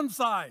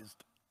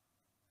circumcised.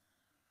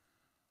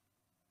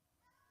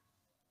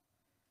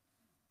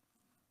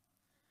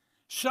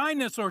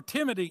 Shyness or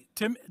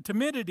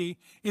timidity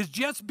is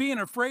just being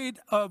afraid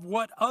of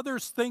what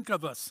others think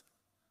of us.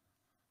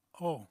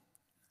 Oh.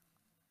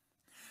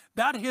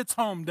 That hits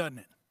home, doesn't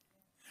it?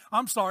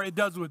 I'm sorry, it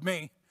does with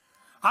me.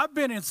 I've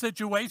been in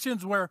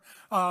situations where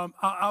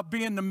I'll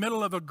be in the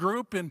middle of a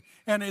group and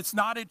it's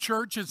not at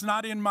church, it's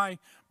not in my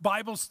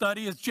Bible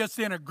study, it's just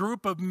in a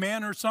group of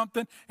men or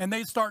something, and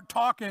they start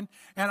talking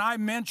and I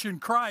mention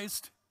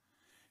Christ,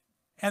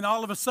 and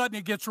all of a sudden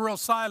it gets real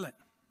silent.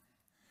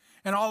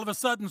 And all of a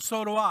sudden,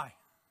 so do I.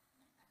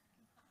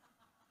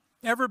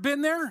 Ever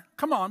been there?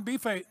 Come on,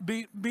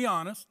 be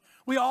honest.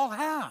 We all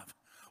have.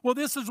 Well,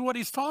 this is what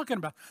he's talking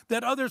about,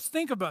 that others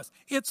think of us.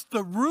 It's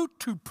the root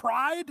to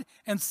pride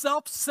and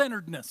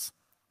self-centeredness.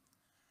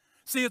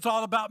 See, it's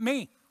all about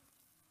me.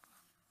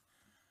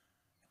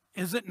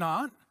 Is it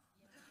not?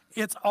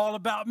 It's all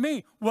about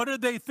me. What do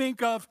they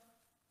think of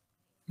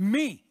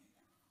me?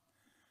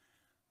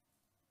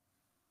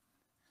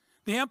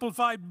 The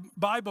Amplified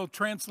Bible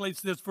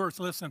translates this verse,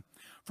 listen.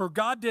 For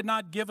God did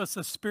not give us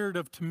a spirit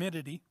of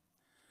timidity,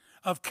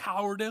 of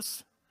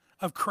cowardice,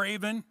 of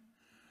craven,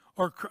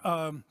 or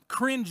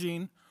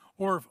cringing,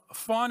 or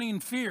fawning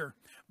fear,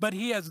 but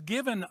he has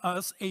given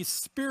us a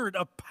spirit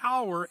of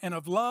power and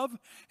of love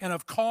and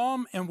of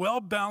calm and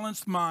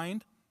well-balanced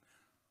mind,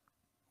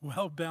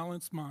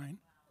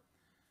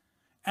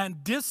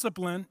 and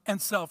discipline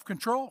and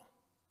self-control.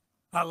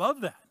 I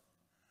love that.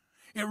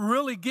 It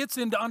really gets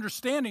into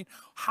understanding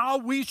how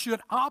we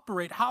should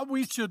operate, how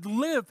we should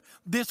live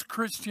this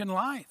Christian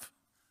life.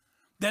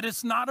 That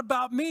it's not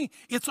about me,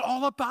 it's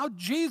all about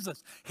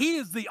Jesus. He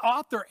is the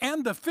author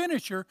and the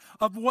finisher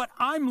of what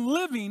I'm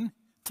living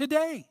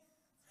today.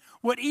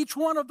 What each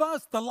one of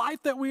us, the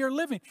life that we are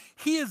living,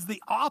 he is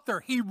the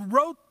author. He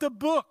wrote the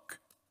book.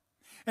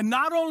 And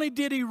not only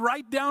did he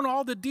write down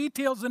all the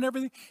details and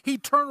everything, he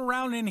turned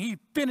around and he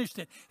finished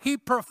it. He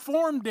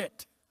performed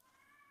it.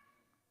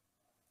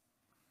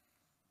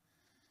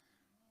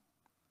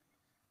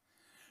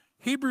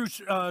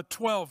 Hebrews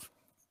 12,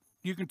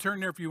 you can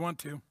turn there if you want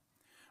to.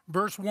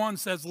 Verse 1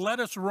 says,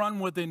 let us run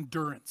with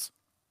endurance.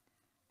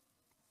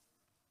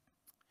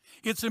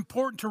 It's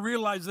important to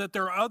realize that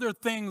there are other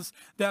things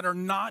that are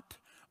not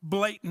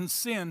blatant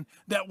sin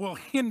that will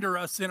hinder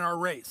us in our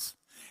race.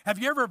 Have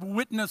you ever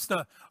witnessed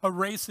a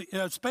race,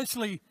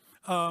 especially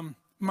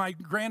my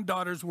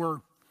granddaughters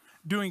were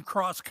doing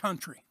cross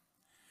country.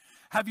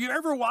 Have you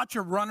ever watched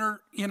a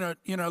runner in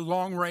a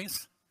long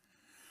race?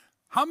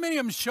 How many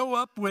of them show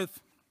up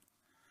with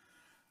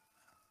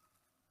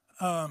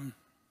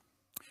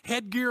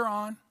headgear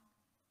on?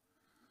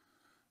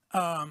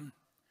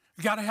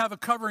 You got to have a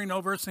covering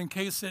over us in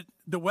case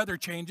the weather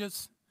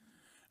changes.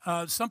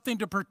 Something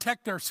to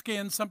protect our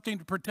skin, something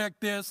to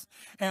protect this,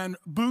 and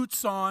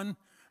boots on,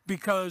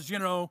 because, you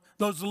know,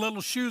 those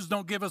little shoes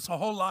don't give us a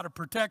whole lot of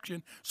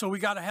protection. So we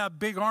got to have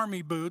big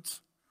army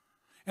boots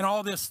and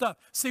all this stuff.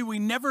 See, we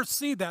never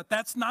see that.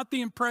 That's not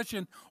the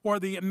impression or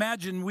the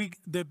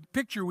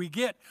picture we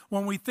get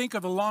when we think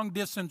of a long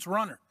distance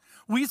runner.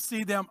 We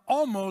see them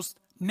almost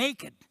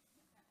naked,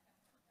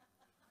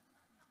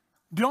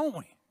 don't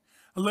we?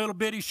 A little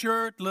bitty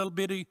shirt,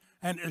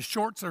 and the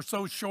shorts are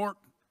so short.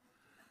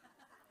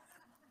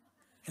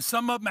 And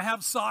some of them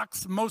have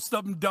socks, most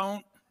of them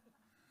don't.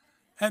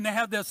 And they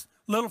have this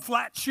little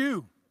flat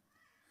shoe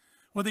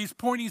with these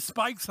pointy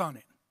spikes on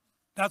it.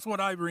 That's what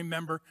I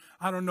remember.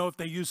 I don't know if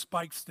they use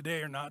spikes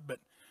today or not, but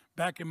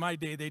back in my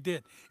day they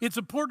did. It's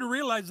important to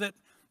realize that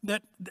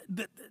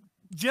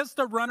just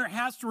a runner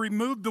has to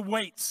remove the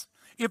weights.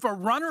 If a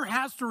runner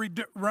has to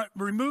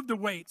remove the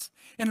weights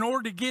in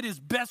order to get his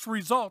best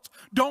results,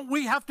 don't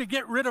we have to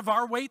get rid of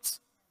our weights?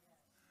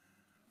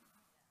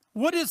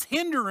 What is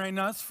hindering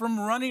us from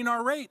running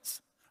our race?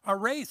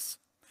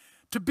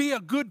 To be a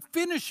good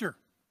finisher.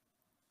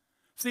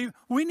 See,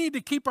 we need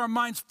to keep our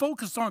minds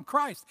focused on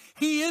Christ.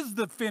 He is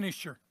the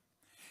finisher.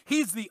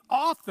 He's the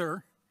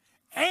author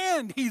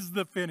and he's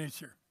the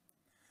finisher.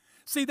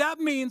 See, that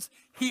means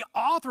he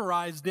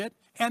authorized it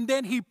and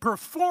then he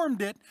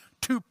performed it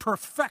to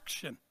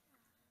perfection.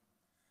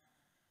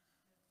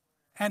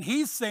 And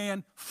he's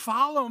saying,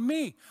 follow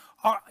me.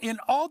 In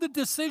all the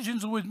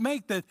decisions we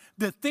make, the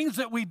things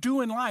that we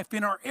do in life,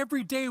 in our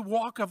everyday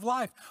walk of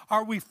life,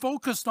 are we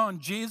focused on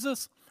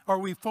Jesus or are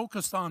we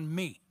focused on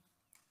me?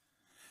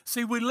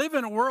 See, we live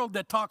in a world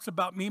that talks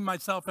about me,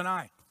 myself, and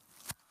I.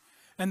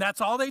 And that's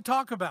all they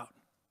talk about.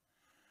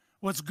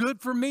 What's good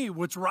for me,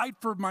 what's right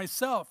for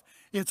myself.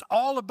 It's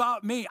all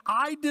about me.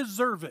 I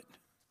deserve it.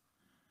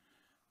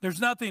 There's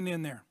nothing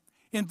in there.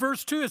 In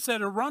verse 2, it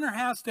said a runner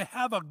has to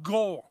have a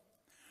goal.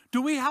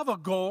 Do we have a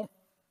goal?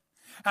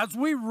 As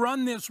we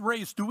run this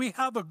race, do we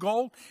have a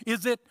goal?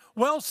 Is it,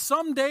 well,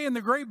 someday in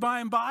the great by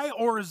and by,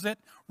 or is it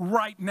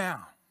right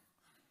now?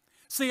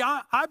 See,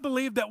 I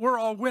believe that we're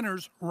all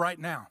winners right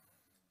now.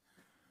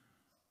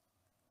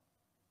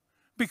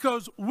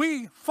 Because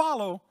we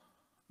follow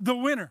the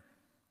winner.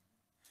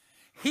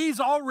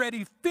 He's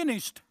already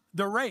finished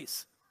the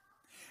race.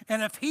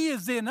 And if he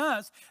is in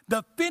us,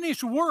 the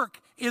finished work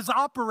is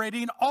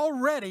operating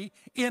already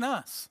in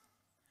us.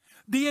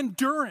 The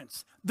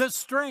endurance, the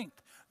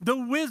strength, the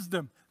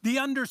wisdom, the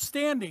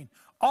understanding,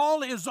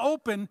 all is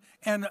open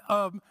and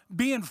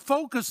being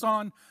focused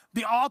on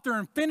the author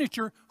and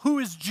finisher, who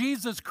is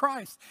Jesus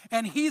Christ.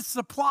 And he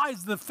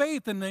supplies the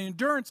faith and the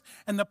endurance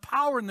and the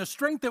power and the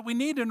strength that we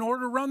need in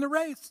order to run the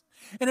race.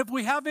 And if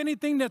we have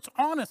anything that's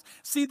honest,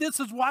 see,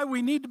 this is why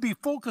we need to be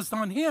focused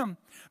on him.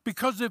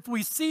 Because if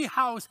we see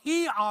how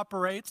he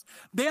operates,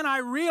 then I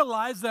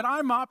realize that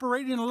I'm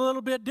operating a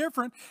little bit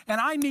different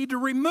and I need to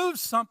remove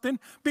something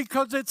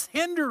because it's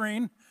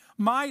hindering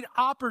my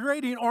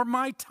operating or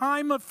my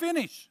time of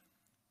finish.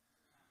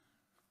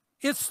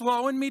 It's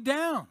slowing me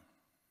down.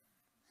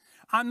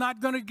 I'm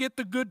not going to get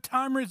the good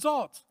time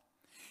results.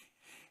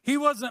 He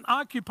wasn't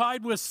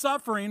occupied with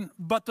suffering,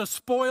 but the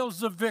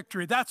spoils of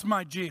victory. That's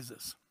my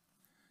Jesus.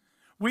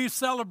 We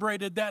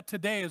celebrated that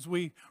today as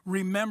we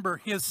remember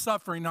his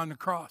suffering on the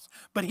cross.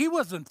 But he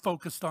wasn't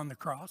focused on the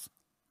cross.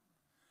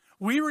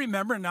 We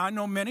remember, and I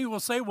know many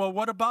will say, well,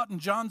 what about in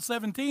John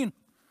 17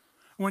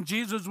 when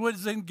Jesus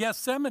was in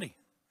Gethsemane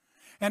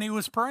and he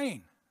was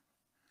praying?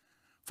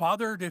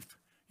 Father, if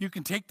you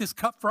can take this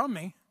cup from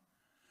me,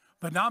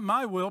 but not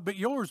my will, but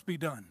yours be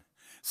done.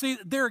 See,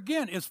 there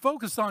again, it's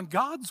focused on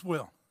God's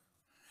will.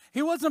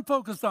 He wasn't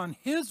focused on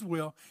his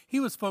will.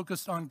 He was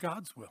focused on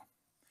God's will.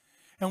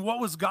 And what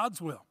was God's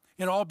will?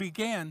 It all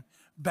began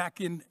back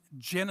in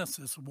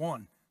Genesis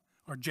 1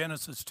 or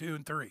Genesis 2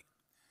 and 3.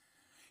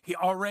 He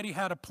already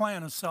had a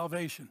plan of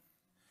salvation.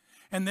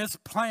 And this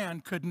plan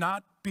could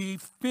not be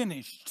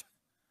finished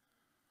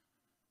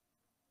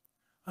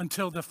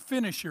until the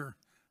finisher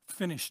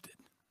finished it.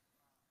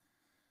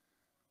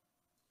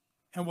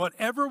 And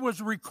whatever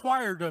was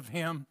required of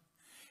him,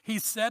 he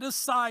set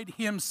aside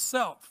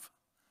himself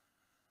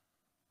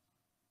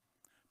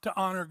to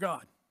honor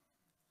God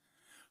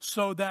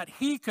so that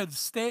he could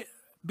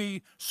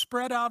be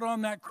spread out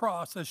on that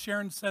cross. As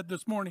Sharon said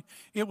this morning,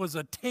 it was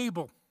a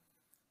table.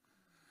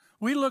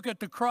 We look at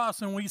the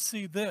cross and we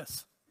see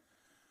this,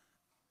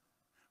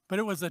 but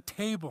it was a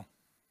table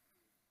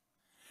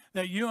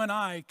that you and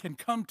I can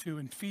come to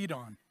and feed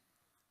on.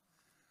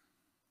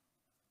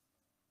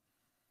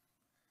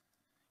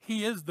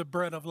 He is the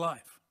bread of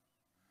life.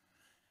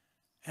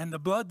 And the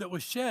blood that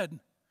was shed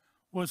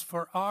was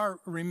for our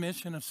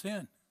remission of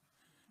sin.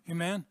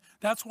 Amen?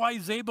 That's why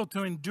he's able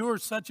to endure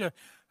such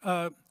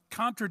a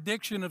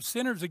contradiction of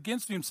sinners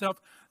against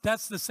himself.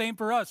 That's the same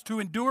for us. To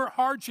endure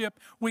hardship,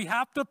 we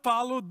have to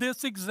follow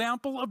this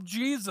example of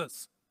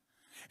Jesus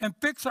and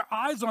fix our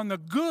eyes on the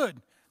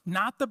good,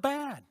 not the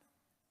bad.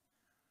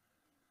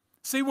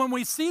 See, when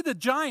we see the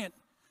giant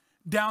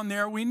down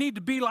there, we need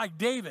to be like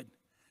David.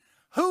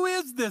 Who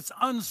is this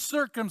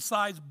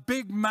uncircumcised,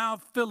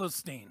 big-mouthed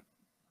Philistine?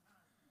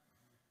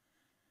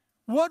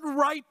 What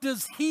right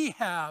does he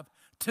have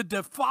to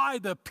defy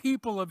the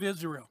people of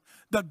Israel,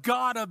 the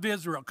God of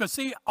Israel. Because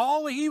see,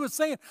 all he was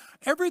saying,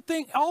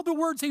 everything, all the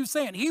words he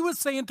was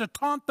saying to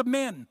taunt the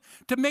men,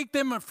 to make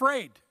them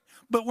afraid.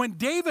 But when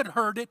David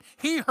heard it,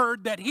 he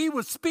heard that he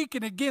was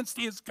speaking against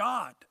his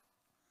God.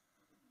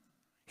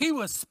 He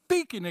was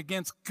speaking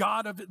against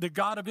the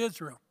God of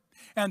Israel.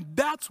 And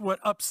that's what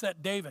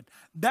upset David.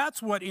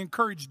 That's what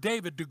encouraged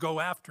David to go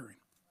after him.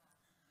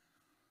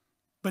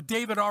 But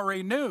David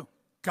already knew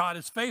God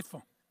is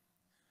faithful.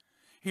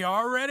 He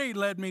already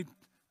led me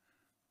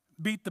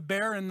beat the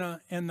bear and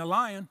the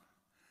lion.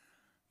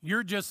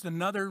 You're just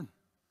another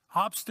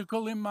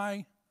obstacle in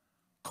my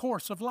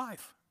course of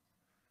life.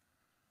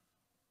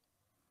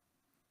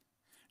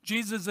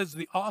 Jesus is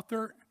the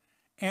author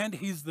and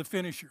he's the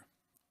finisher.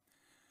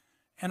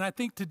 And I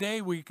think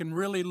today we can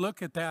really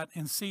look at that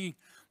and see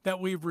that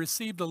we've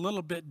received a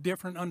little bit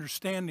different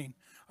understanding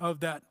of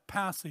that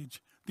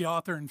passage, the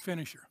author and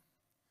finisher.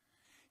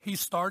 He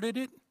started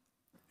it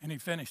and he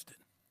finished it.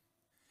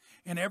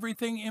 And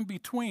everything in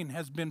between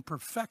has been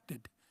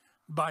perfected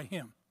by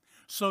him,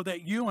 so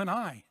that you and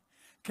I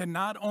can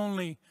not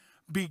only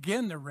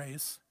begin the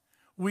race,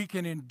 we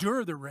can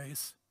endure the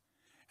race,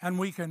 and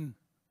we can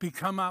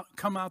come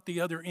out the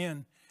other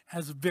end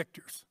as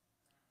victors.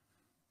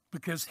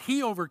 Because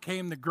he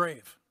overcame the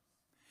grave,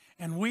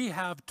 and we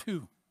have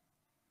too.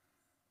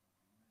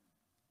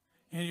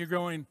 And you're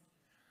going,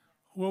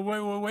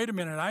 well, wait a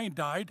minute, I ain't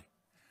died.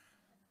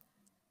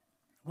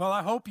 Well,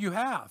 I hope you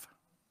have.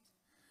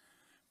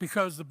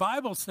 Because the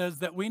Bible says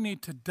that we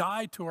need to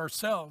die to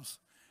ourselves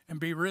and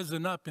be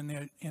risen up in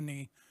the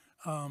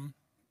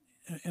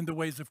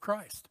ways of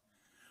Christ.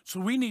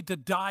 So we need to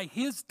die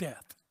his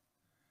death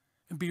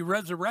and be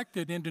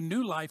resurrected into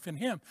new life in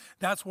him.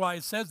 That's why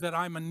it says that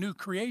I'm a new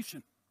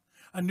creation,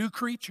 a new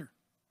creature.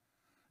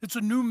 It's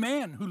a new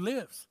man who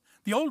lives.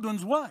 The old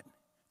one's what?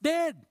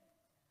 Dead.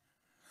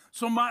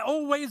 So my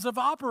old ways of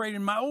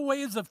operating, my old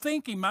ways of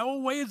thinking, my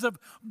old ways of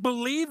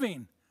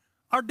believing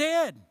are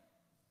dead.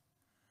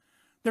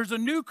 There's a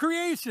new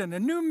creation, a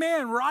new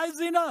man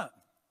rising up.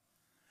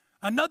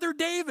 Another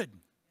David.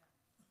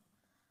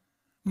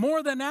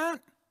 More than that,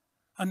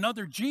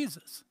 another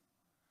Jesus.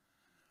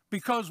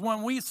 Because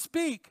when we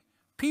speak,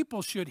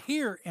 people should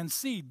hear and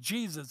see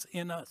Jesus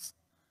in us.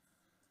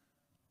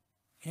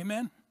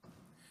 Amen.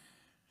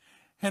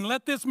 And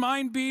let this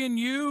mind be in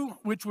you,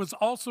 which was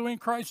also in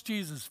Christ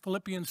Jesus.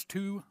 Philippians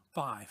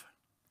 2:5.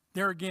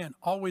 There again,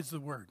 always the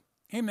word.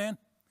 Amen.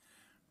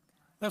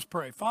 Let's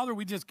pray. Father,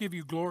 we just give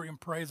you glory and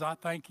praise. I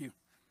thank you.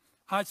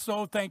 I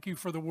so thank you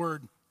for the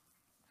word.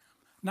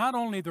 Not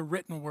only the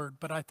written word,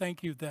 but I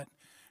thank you that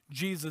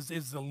Jesus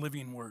is the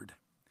living word.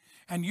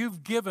 And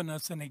you've given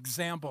us an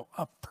example,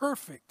 a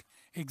perfect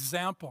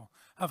example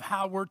of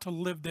how we're to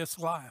live this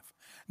life.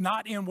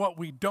 Not in what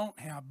we don't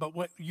have, but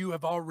what you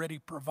have already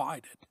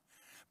provided.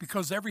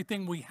 Because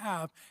everything we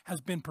have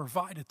has been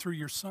provided through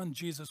your Son,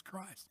 Jesus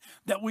Christ,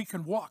 that we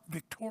can walk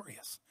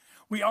victorious.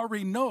 We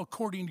already know,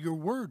 according to your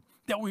word,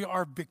 that we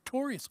are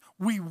victorious.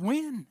 We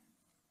win.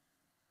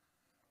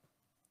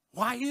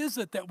 Why is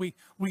it that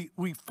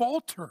we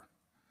falter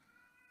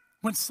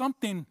when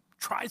something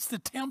tries to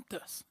tempt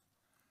us?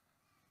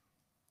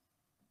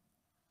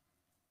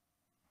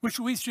 Which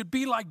we should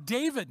be like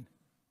David.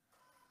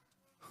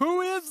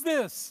 Who is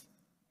this?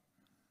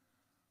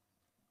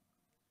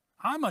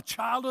 I'm a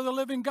child of the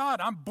living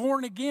God. I'm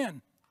born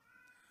again.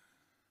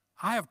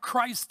 I have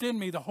Christ in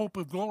me, the hope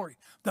of glory.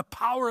 The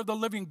power of the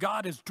living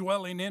God is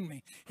dwelling in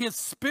me. His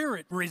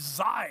spirit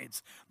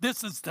resides.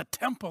 This is the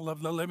temple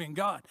of the living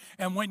God.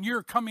 And when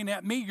you're coming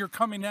at me, you're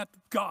coming at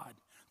God,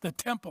 the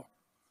temple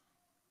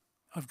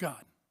of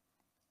God.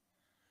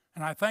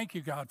 And I thank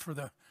you, God, for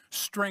the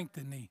strength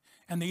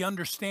and the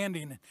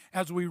understanding.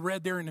 As we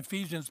read there in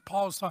Ephesians,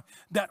 Paul saw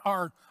that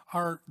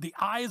the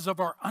eyes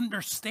of our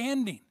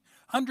understanding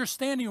of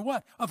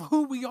what? Of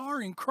who we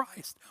are in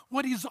Christ,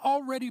 what he's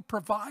already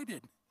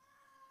provided.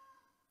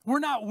 We're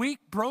not weak,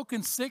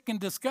 broken, sick, and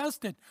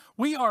disgusted.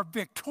 We are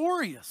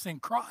victorious in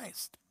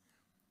Christ.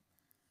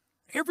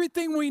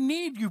 Everything we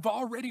need, you've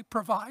already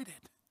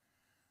provided.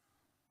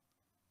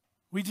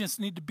 We just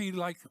need to be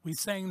like we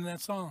sang in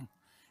that song,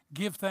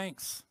 give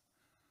thanks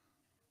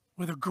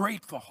with a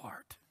grateful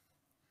heart,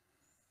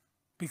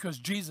 because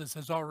Jesus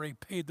has already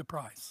paid the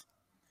price,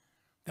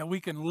 that we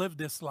can live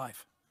this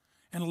life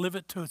and live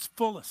it to its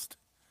fullest.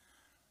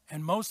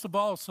 And most of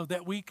all, so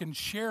that we can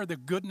share the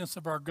goodness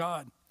of our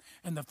God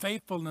and the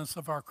faithfulness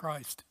of our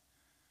Christ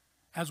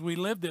as we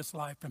live this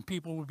life, and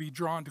people will be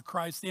drawn to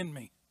Christ in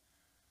me.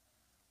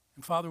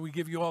 And Father, we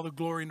give you all the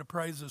glory and the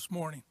praise this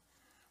morning.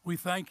 We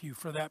thank you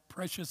for that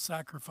precious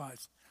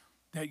sacrifice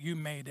that you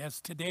made, as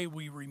today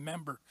we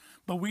remember.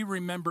 But we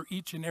remember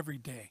each and every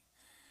day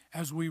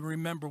as we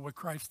remember what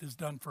Christ has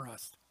done for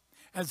us.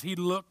 As he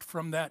looked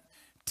from that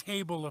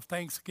table of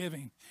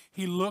thanksgiving,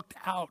 he looked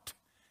out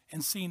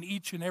and seen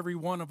each and every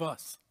one of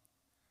us.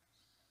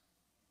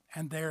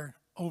 And there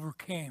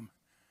overcame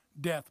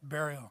death,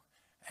 burial,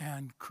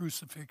 and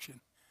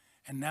crucifixion,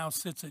 and now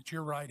sits at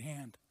your right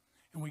hand.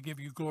 And we give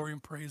you glory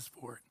and praise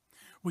for it.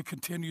 we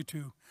continue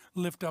to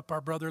lift up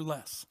our brother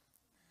Les.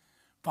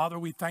 Father,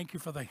 we thank you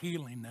for the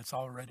healing that's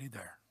already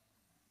there.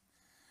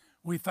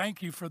 We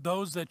thank you for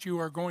those that you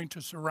are going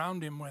to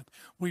surround him with.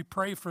 We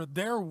pray for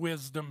their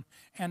wisdom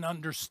and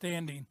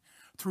understanding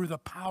through the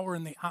power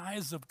in the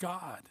eyes of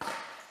God.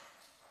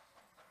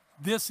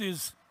 This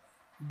is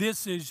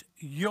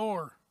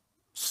your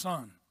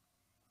son.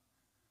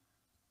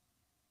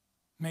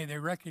 May they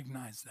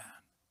recognize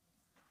that.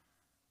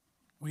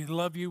 We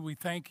love you, we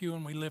thank you,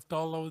 and we lift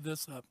all of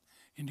this up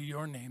into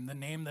your name, the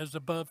name that is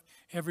above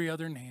every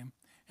other name.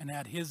 And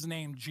at his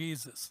name,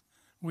 Jesus,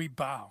 we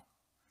bow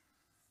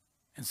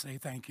and say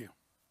thank you.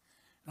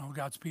 And all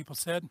God's people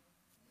said,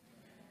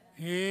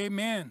 Amen.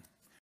 Amen.